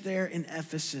church there in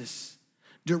Ephesus,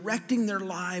 directing their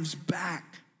lives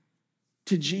back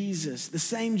to Jesus, the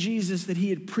same Jesus that he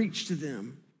had preached to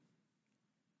them.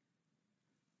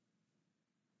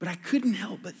 But I couldn't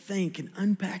help but think, in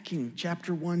unpacking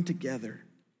chapter 1 together,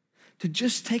 to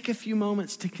just take a few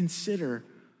moments to consider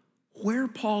where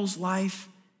Paul's life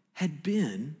had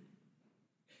been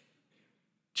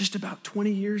just about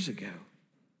 20 years ago.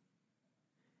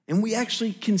 And we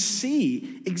actually can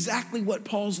see exactly what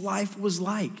Paul's life was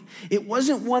like. It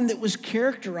wasn't one that was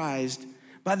characterized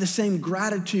by the same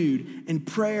gratitude and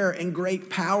prayer and great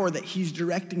power that he's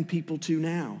directing people to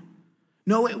now.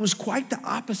 No, it was quite the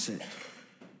opposite.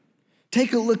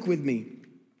 Take a look with me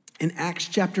in Acts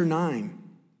chapter 9.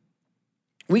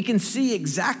 We can see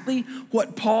exactly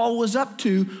what Paul was up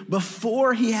to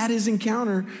before he had his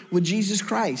encounter with Jesus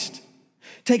Christ.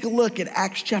 Take a look at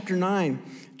Acts chapter 9,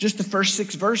 just the first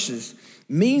 6 verses.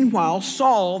 Meanwhile,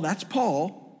 Saul, that's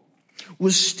Paul,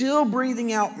 was still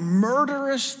breathing out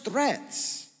murderous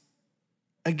threats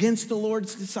against the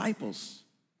Lord's disciples.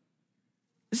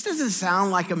 This doesn't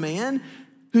sound like a man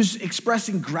who's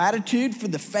expressing gratitude for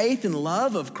the faith and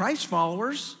love of Christ's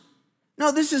followers.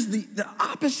 No, this is the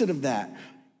opposite of that.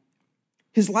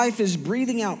 His life is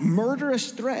breathing out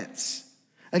murderous threats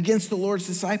against the Lord's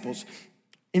disciples.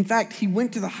 In fact, he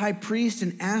went to the high priest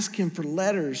and asked him for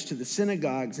letters to the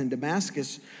synagogues in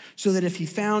Damascus so that if he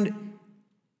found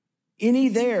any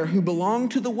there who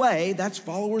belonged to the way, that's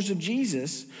followers of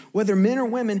Jesus, whether men or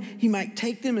women, he might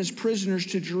take them as prisoners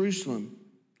to Jerusalem.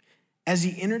 As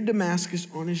he entered Damascus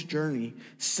on his journey,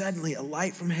 suddenly a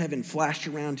light from heaven flashed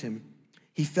around him.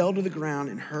 He fell to the ground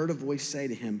and heard a voice say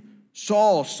to him,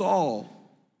 "Saul,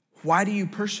 Saul, why do you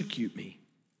persecute me?"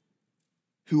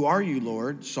 "Who are you,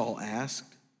 Lord?" Saul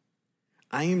asked.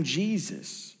 "I am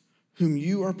Jesus, whom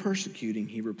you are persecuting,"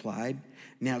 he replied.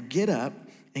 "Now get up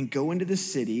and go into the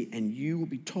city, and you will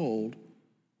be told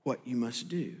what you must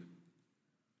do."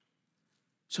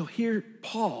 So here,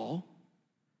 Paul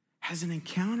has an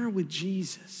encounter with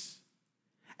Jesus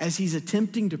as he's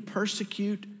attempting to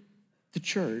persecute the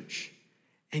church,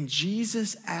 and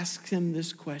Jesus asks him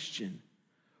this question: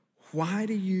 "Why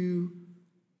do you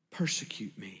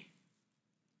persecute me?"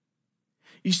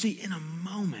 You see, in a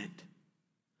moment,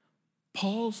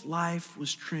 Paul's life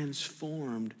was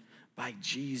transformed by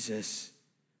Jesus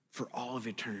for all of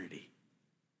eternity.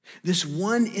 This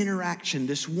one interaction,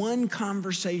 this one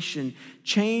conversation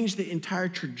changed the entire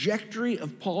trajectory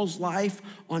of Paul's life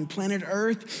on planet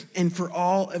Earth and for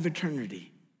all of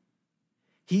eternity.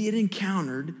 He had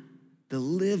encountered the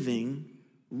living,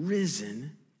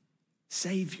 risen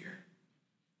Savior.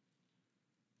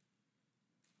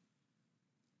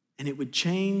 And it would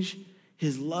change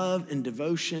his love and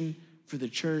devotion for the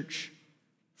church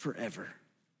forever.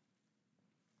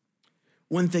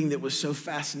 One thing that was so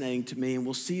fascinating to me, and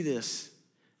we'll see this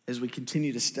as we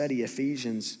continue to study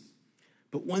Ephesians,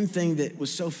 but one thing that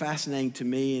was so fascinating to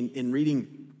me in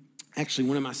reading, actually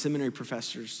one of my seminary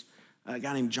professors, a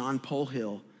guy named John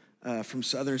Polhill from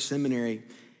Southern Seminary,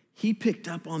 he picked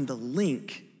up on the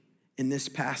link in this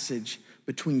passage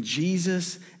between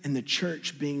Jesus and the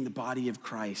church being the body of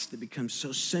Christ that becomes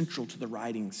so central to the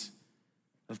writings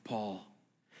of Paul.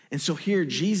 And so here,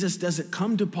 Jesus doesn't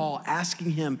come to Paul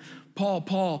asking him,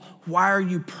 Paul, why are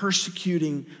you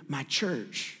persecuting my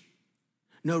church?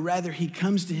 No, rather he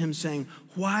comes to him saying,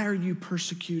 why are you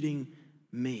persecuting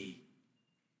me?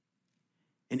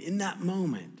 And in that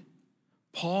moment,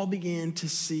 Paul began to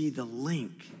see the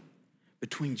link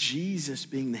between Jesus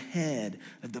being the head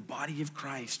of the body of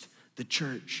Christ, the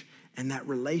church, and that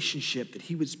relationship that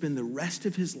he would spend the rest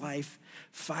of his life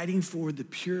fighting for the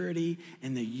purity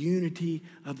and the unity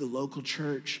of the local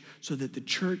church so that the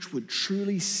church would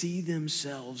truly see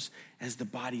themselves as the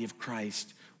body of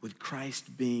Christ, with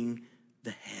Christ being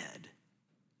the head.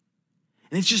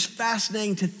 And it's just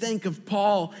fascinating to think of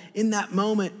Paul in that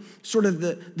moment, sort of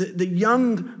the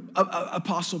young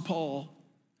Apostle Paul,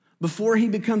 before he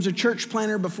becomes a church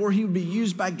planter, before he would be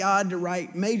used by God to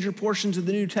write major portions of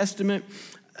the New Testament,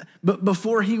 but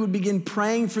before he would begin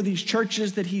praying for these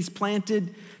churches that he's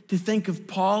planted, to think of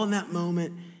Paul in that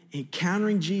moment,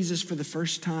 encountering Jesus for the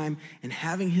first time and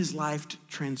having his life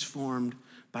transformed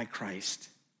by Christ.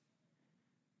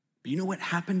 But you know what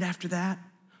happened after that?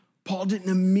 Paul didn't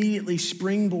immediately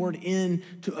springboard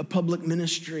into a public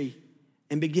ministry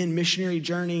and begin missionary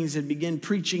journeys and begin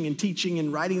preaching and teaching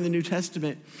and writing the New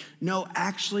Testament. No,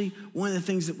 actually, one of the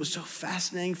things that was so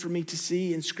fascinating for me to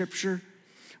see in Scripture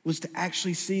was to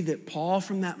actually see that Paul,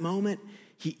 from that moment,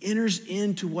 he enters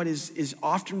into what is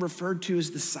often referred to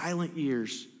as the silent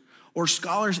years, or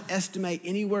scholars estimate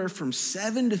anywhere from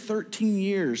 7 to 13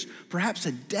 years, perhaps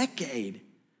a decade,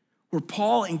 where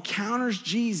Paul encounters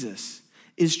Jesus,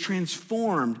 is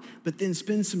transformed, but then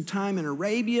spends some time in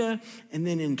Arabia and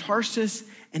then in Tarsus,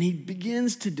 and he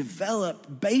begins to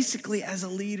develop basically as a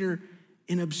leader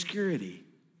in obscurity.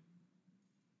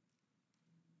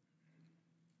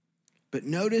 But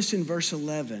notice in verse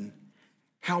 11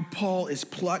 how Paul is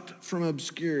plucked from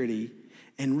obscurity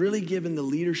and really given the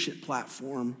leadership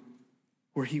platform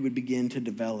where he would begin to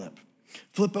develop.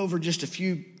 Flip over just a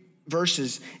few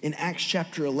verses in Acts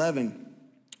chapter 11.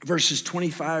 Verses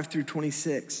 25 through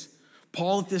 26.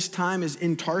 Paul at this time is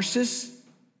in Tarsus,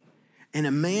 and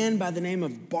a man by the name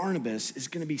of Barnabas is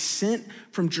going to be sent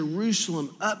from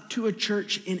Jerusalem up to a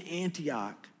church in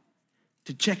Antioch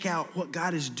to check out what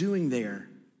God is doing there.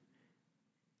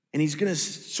 And he's going to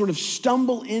sort of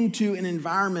stumble into an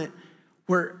environment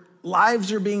where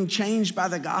lives are being changed by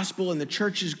the gospel and the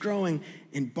church is growing,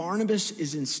 and Barnabas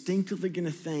is instinctively going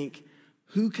to think,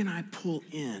 who can I pull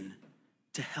in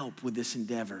to help with this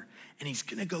endeavor? And he's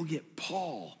gonna go get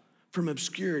Paul from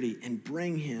obscurity and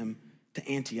bring him to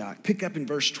Antioch. Pick up in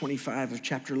verse 25 of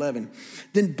chapter 11.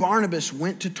 Then Barnabas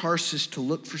went to Tarsus to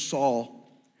look for Saul,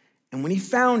 and when he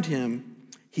found him,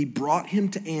 he brought him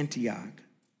to Antioch.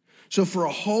 So for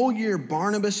a whole year,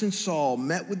 Barnabas and Saul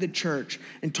met with the church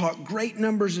and taught great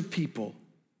numbers of people.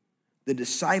 The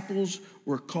disciples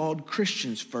were called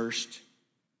Christians first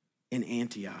in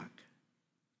Antioch.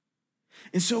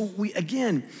 And so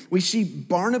we see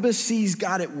Barnabas sees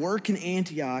God at work in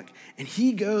Antioch, and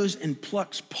he goes and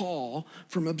plucks Paul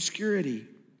from obscurity.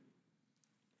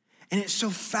 And it's so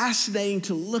fascinating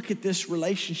to look at this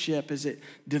relationship as it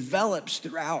develops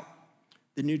throughout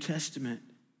the New Testament.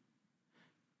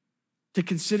 To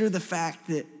consider the fact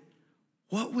that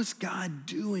what was God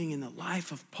doing in the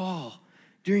life of Paul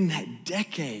during that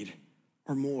decade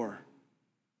or more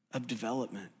of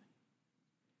development?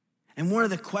 And one of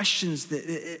the questions that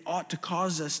it ought to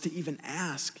cause us to even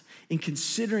ask in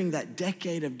considering that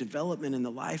decade of development in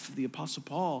the life of the Apostle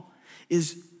Paul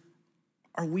is,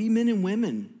 are we men and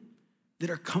women that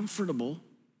are comfortable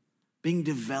being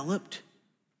developed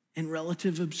in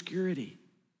relative obscurity?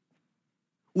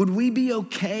 Would we be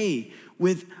okay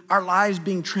with our lives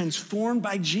being transformed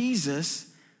by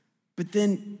Jesus, but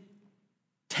then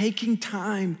taking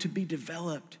time to be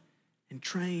developed and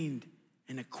trained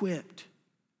and equipped,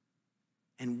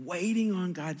 and waiting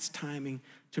on God's timing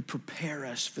to prepare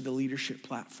us for the leadership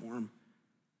platform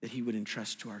that he would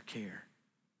entrust to our care?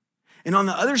 And on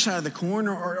the other side of the coin,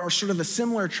 or sort of a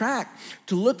similar track,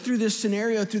 to look through this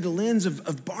scenario through the lens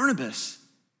of Barnabas,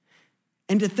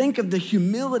 and to think of the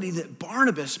humility that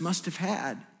Barnabas must have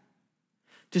had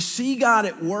to see God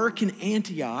at work in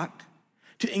Antioch,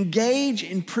 to engage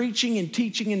in preaching and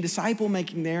teaching and disciple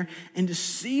making there, and to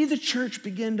see the church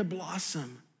begin to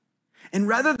blossom. And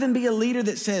rather than be a leader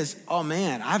that says, oh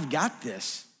man, I've got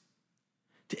this,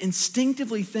 to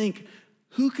instinctively think,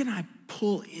 who can I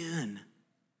pull in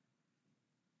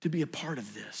to be a part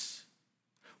of this?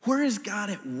 Where is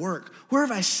God at work? Where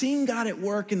have I seen God at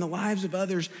work in the lives of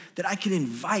others that I can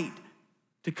invite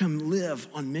to come live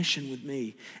on mission with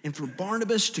me? And for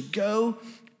Barnabas to go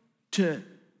to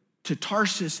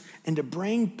Tarsus and to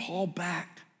bring Paul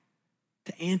back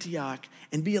to Antioch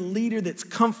and be a leader that's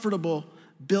comfortable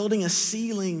building a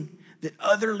ceiling that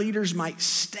other leaders might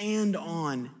stand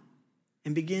on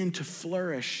and begin to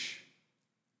flourish.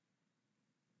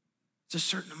 It's a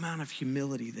certain amount of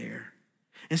humility there.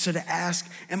 And so to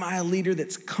ask, am I a leader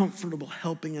that's comfortable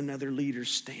helping another leader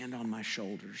stand on my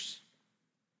shoulders?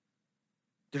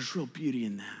 There's real beauty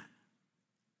in that.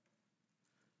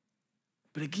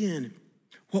 But again,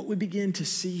 what we begin to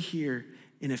see here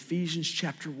in Ephesians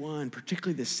chapter 1,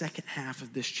 particularly the second half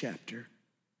of this chapter,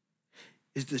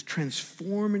 is the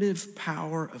transformative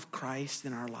power of Christ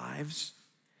in our lives.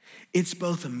 It's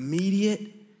both immediate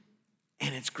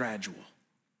and it's gradual.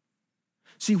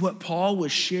 See, what Paul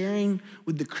was sharing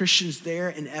with the Christians there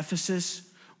in Ephesus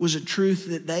was a truth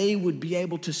that they would be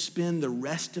able to spend the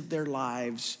rest of their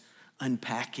lives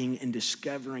unpacking and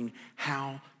discovering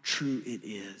how true it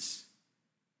is.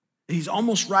 He's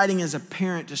almost writing as a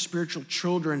parent to spiritual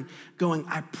children, going,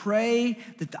 I pray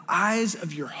that the eyes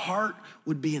of your heart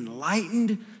would be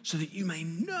enlightened so that you may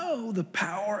know the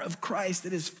power of Christ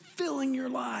that is filling your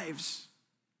lives.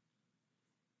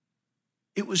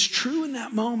 It was true in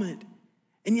that moment,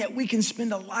 and yet we can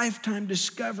spend a lifetime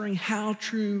discovering how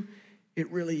true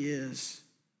it really is.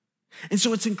 And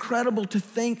so it's incredible to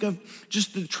think of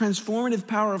just the transformative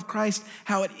power of Christ,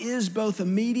 how it is both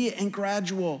immediate and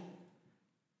gradual.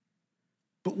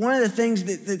 But one of the things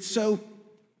that's so,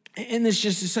 and this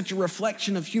just is such a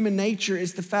reflection of human nature,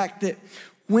 is the fact that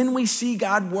when we see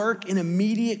God work in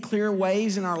immediate, clear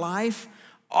ways in our life,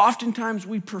 oftentimes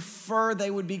we prefer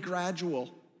they would be gradual.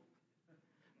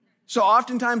 So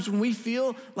oftentimes when we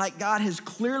feel like God has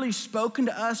clearly spoken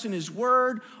to us in his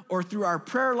word or through our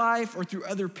prayer life or through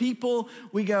other people,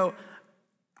 we go,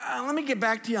 let me get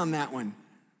back to you on that one.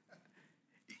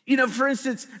 You know, for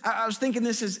instance, I was thinking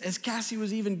this as Cassie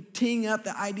was even teeing up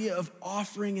the idea of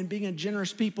offering and being a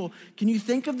generous people. Can you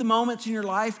think of the moments in your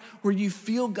life where you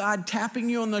feel God tapping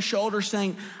you on the shoulder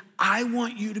saying, I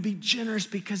want you to be generous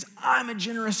because I'm a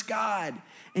generous God?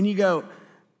 And you go,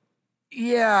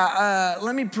 yeah,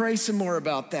 let me pray some more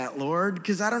about that, Lord,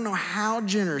 because I don't know how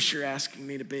generous you're asking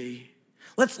me to be.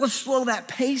 Let's slow that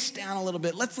pace down a little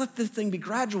bit. Let's let this thing be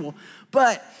gradual.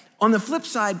 But on the flip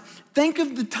side, think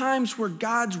of the times where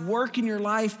God's work in your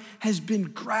life has been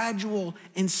gradual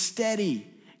and steady,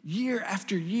 year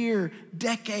after year,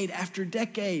 decade after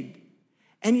decade.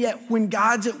 And yet when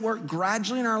God's at work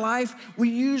gradually in our life, we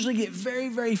usually get very,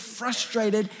 very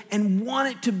frustrated and want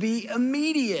it to be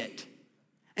immediate.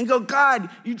 And go, God,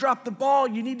 you dropped the ball.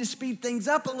 You need to speed things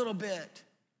up a little bit.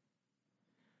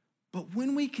 But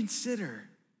when we consider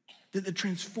that the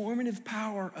transformative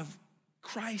power of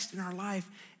Christ in our life,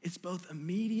 it's both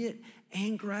immediate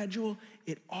and gradual,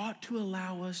 it ought to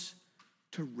allow us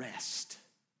to rest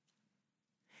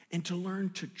and to learn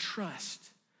to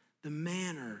trust the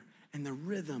manner and the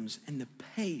rhythms and the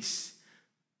pace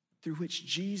through which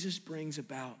Jesus brings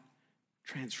about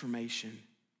transformation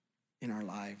in our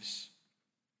lives.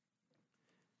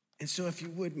 And so if you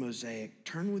would, Mosaic,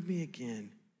 turn with me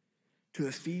again to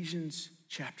Ephesians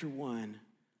chapter 1,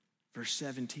 verse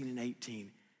 17 and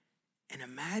 18. And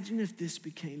imagine if this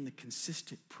became the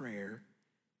consistent prayer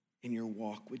in your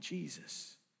walk with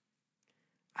Jesus.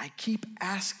 I keep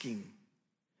asking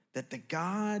that the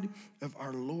God of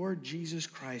our Lord Jesus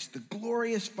Christ, the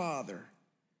glorious Father,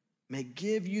 may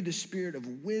give you the spirit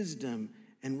of wisdom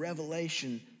and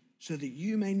revelation so that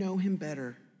you may know him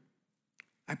better.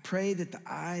 I pray that the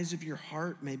eyes of your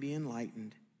heart may be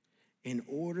enlightened in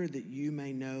order that you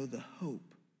may know the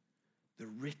hope, the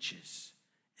riches,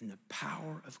 and the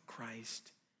power of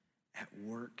Christ at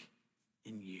work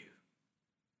in you.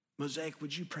 Mosaic,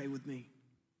 would you pray with me?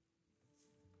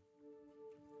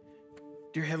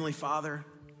 Dear Heavenly Father,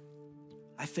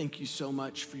 I thank you so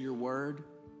much for your word.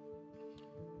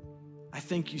 I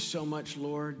thank you so much,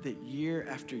 Lord, that year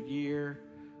after year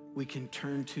we can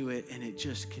turn to it and it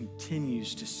just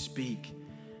continues to speak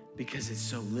because it's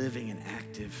so living and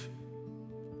active.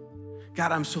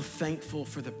 God, I'm so thankful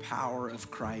for the power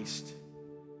of Christ.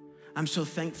 I'm so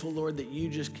thankful, Lord, that you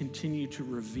just continue to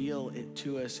reveal it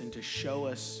to us and to show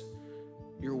us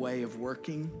your way of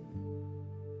working.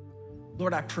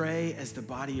 Lord, I pray as the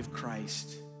body of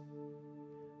Christ,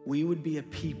 we would be a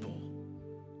people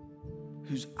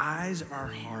whose eyes of our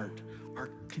heart are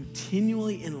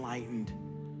continually enlightened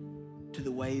to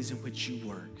the ways in which you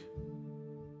work.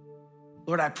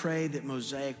 Lord, I pray that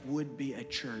Mosaic would be a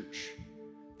church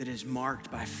that is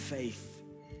marked by faith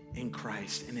in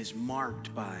Christ and is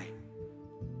marked by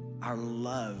our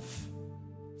love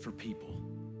for people.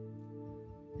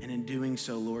 And in doing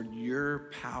so, Lord, your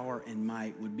power and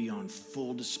might would be on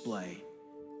full display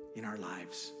in our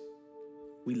lives.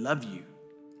 We love you.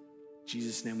 In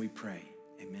Jesus' name we pray.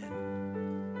 Amen.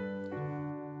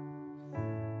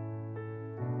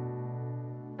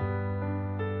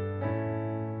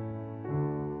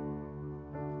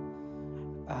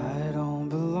 I don't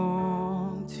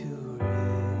belong to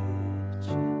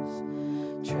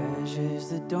riches, treasures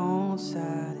that don't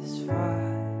satisfy.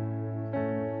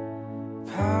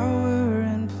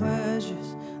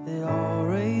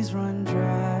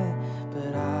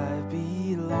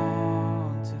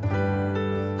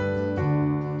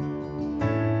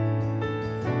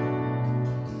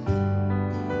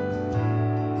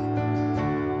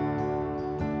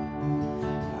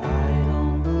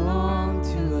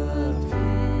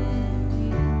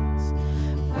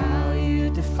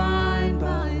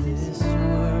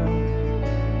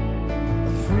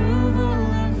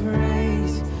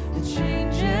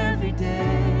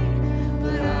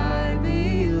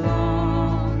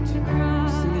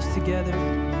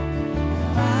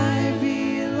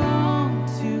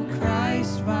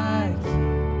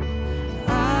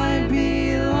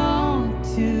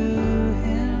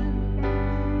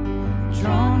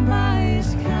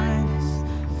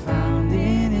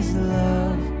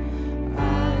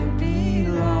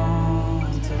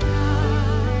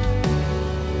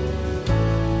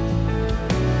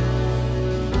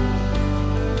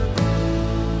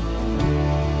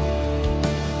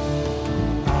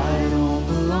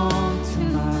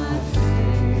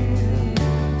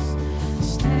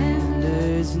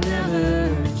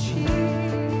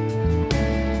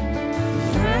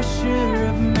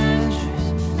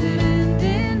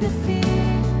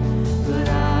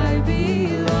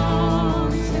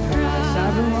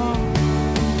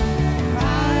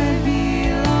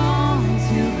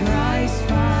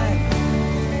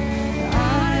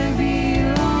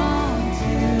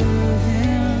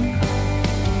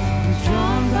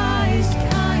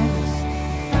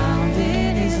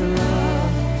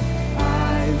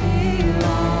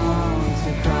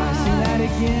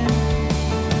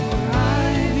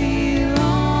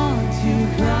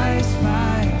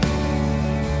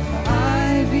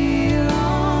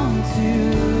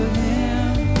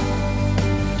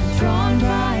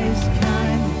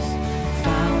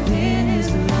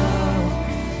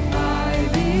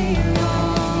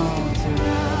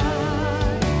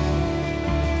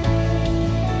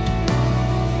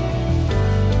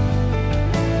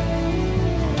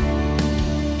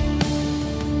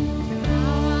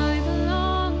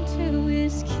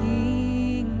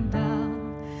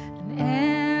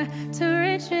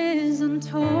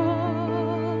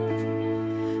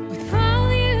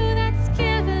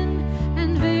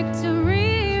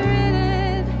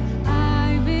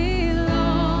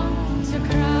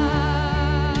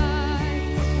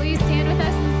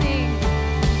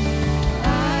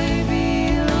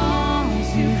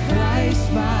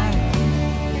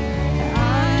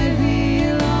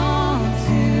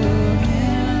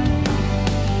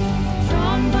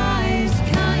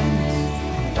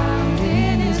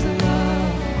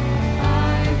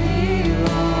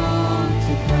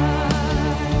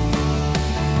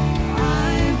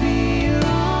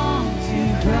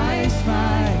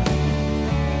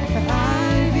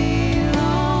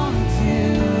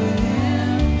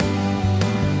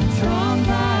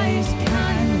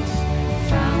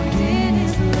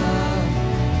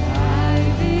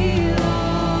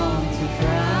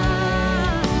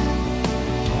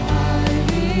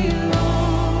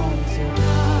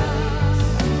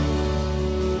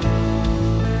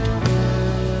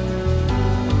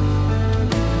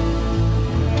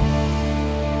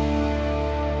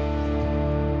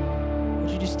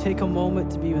 take a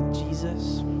moment to be with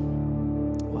Jesus.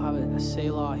 We'll have a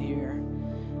Selah here.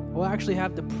 We'll actually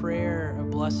have the prayer of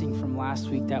blessing from last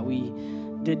week that we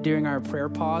did during our prayer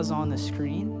pause on the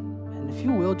screen. And if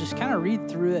you will, just kind of read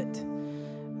through it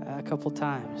a couple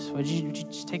times. Would you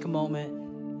just take a moment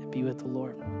and be with the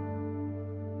Lord?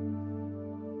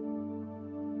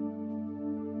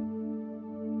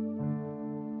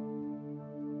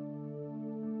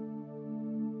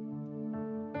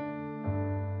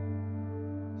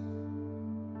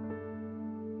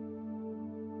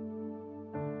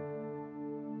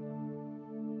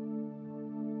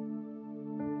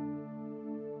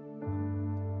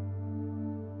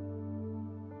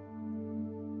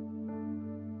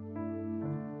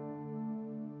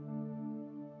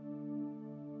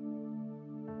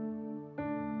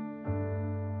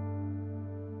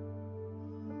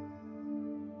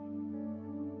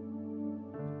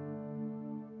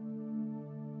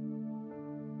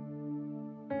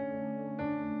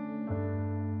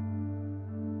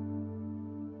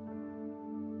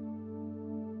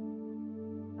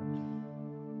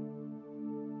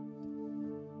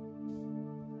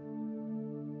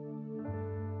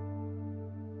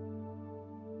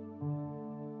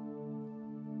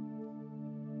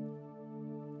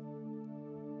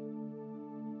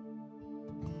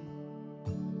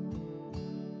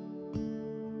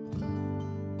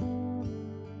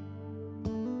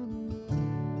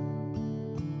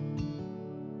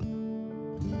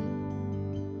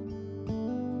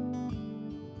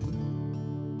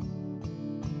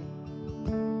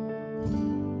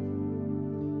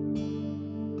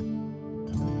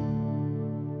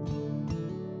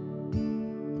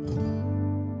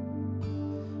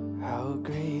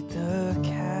 Great the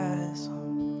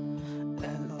chasm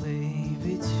that lay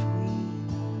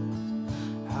between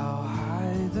us, how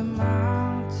high the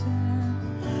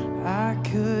mountain I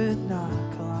could not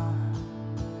climb.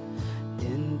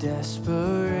 In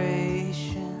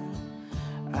desperation,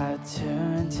 I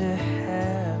turned to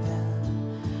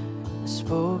heaven and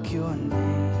spoke your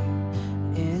name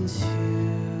into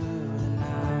the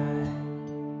night.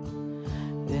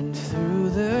 Then through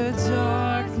the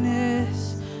darkness,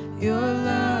 your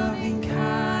loving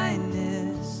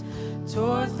kindness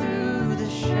tore through the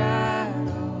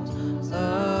shadows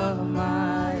of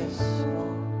my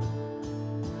soul.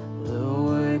 The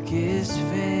work is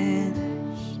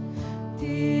finished,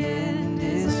 the end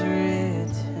is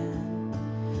written.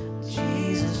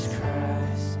 Jesus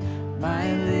Christ,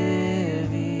 my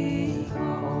living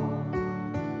hope.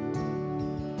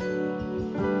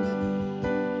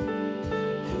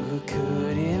 Who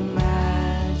could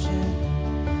imagine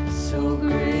so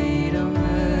great a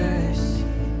mercy?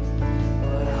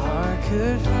 What heart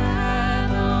could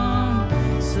fathom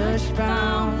such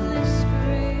boundless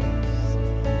grace?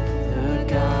 The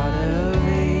God of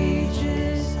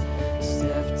ages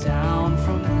stepped down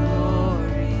from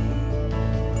glory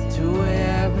to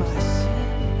wear my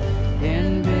sin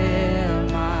and bear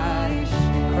my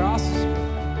shame.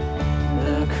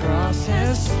 The cross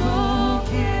has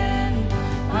spoken,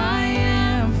 I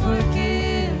am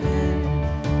forgiven.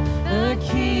 The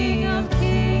King of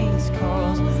Kings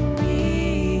calls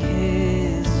me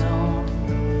his own.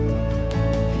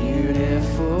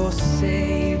 Beautiful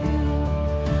Savior,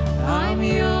 I'm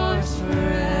yours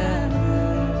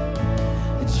forever.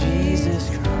 Jesus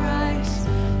Christ,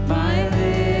 my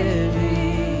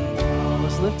living hope.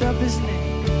 Let's lift up his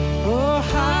name. Oh,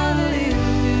 hallelujah.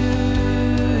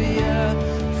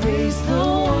 Praise the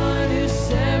one who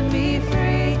set me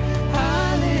free.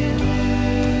 Hallelujah.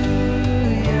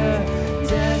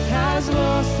 Death has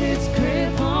lost its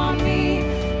grip on me.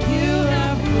 You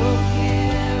have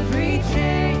broken every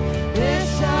chain. There's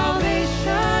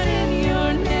salvation in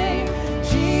your name.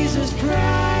 Jesus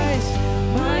Christ,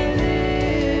 my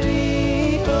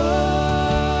living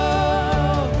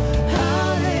hope.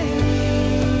 Hallelujah.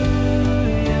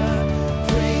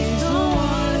 Praise the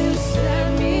one who set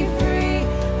me free.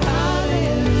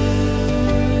 Hallelujah.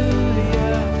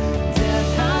 Death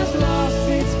has lost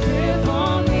its grip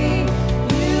on me.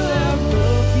 You have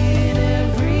broken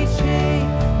every chain.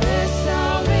 There's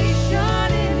salvation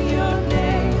in your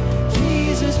name.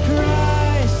 Jesus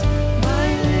Christ, my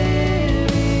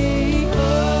living hope.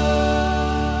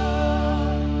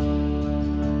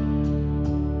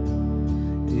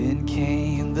 Then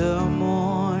came the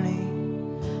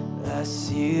morning that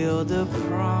sealed the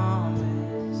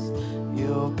promise.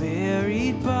 Your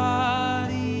buried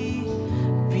body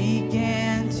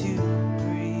began to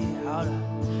breathe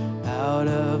out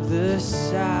of the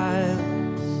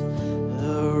silence.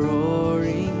 The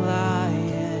roaring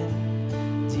lion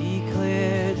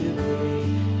declared the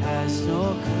grave has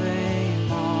no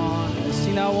claim on us.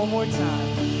 Sing that one more time.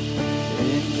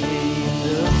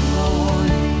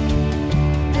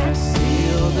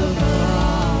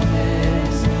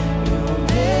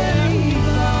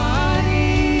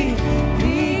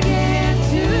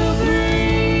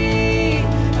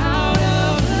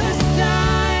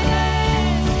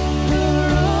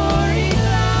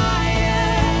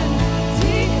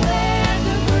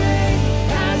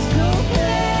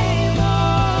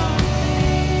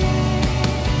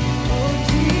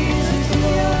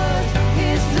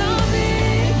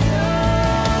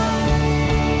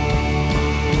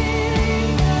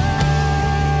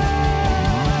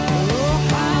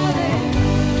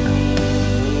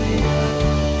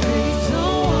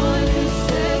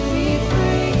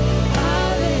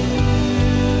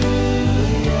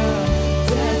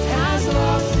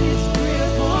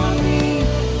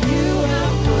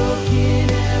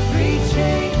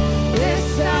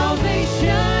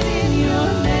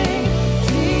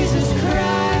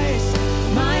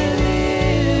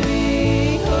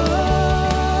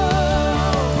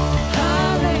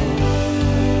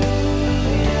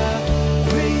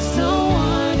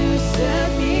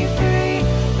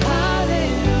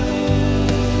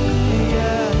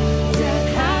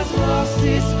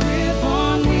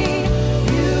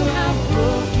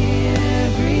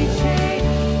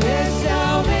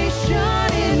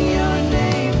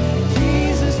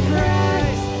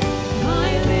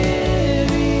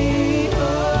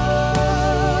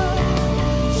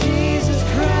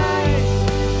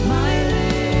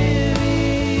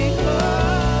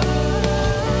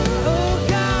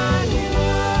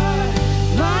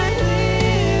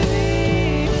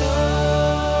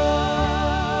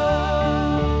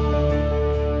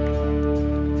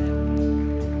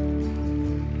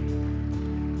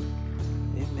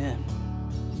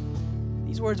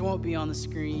 words won't be on the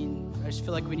screen. I just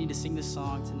feel like we need to sing this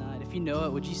song tonight. If you know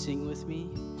it, would you sing with me?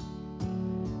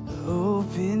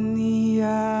 Open the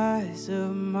eyes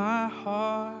of my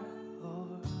heart,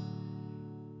 Lord.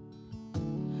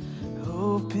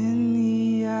 Open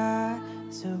the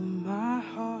eyes of my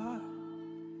heart.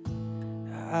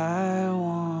 I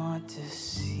want to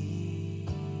see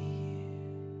you.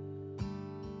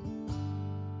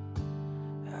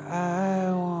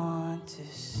 I want to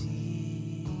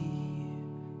see you.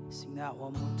 Sing that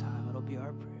one more time. It'll be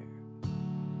our prayer.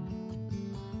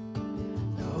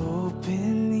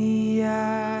 Open the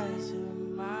eyes of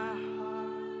my heart.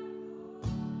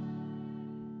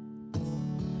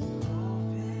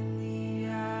 Open the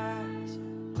eyes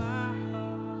of my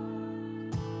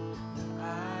heart.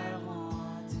 I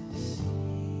want to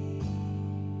see.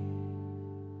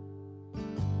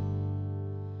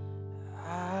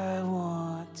 I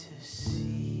want to see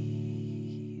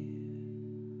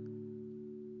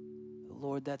you.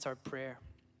 Lord, that's our prayer.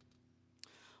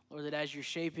 Lord, that as you're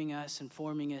shaping us and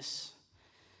forming us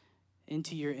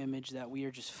into your image, that we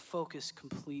are just focused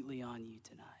completely on you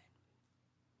tonight.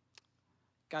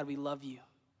 God, we love you.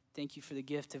 Thank you for the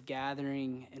gift of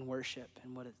gathering and worship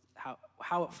and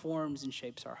how it forms and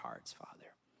shapes our hearts,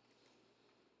 Father.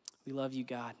 We love you,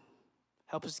 God.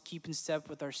 Help us to keep in step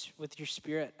with your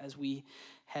Spirit as we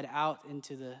head out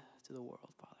into the world,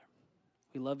 Father.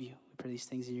 We love you. We pray these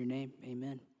things in your name.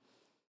 Amen.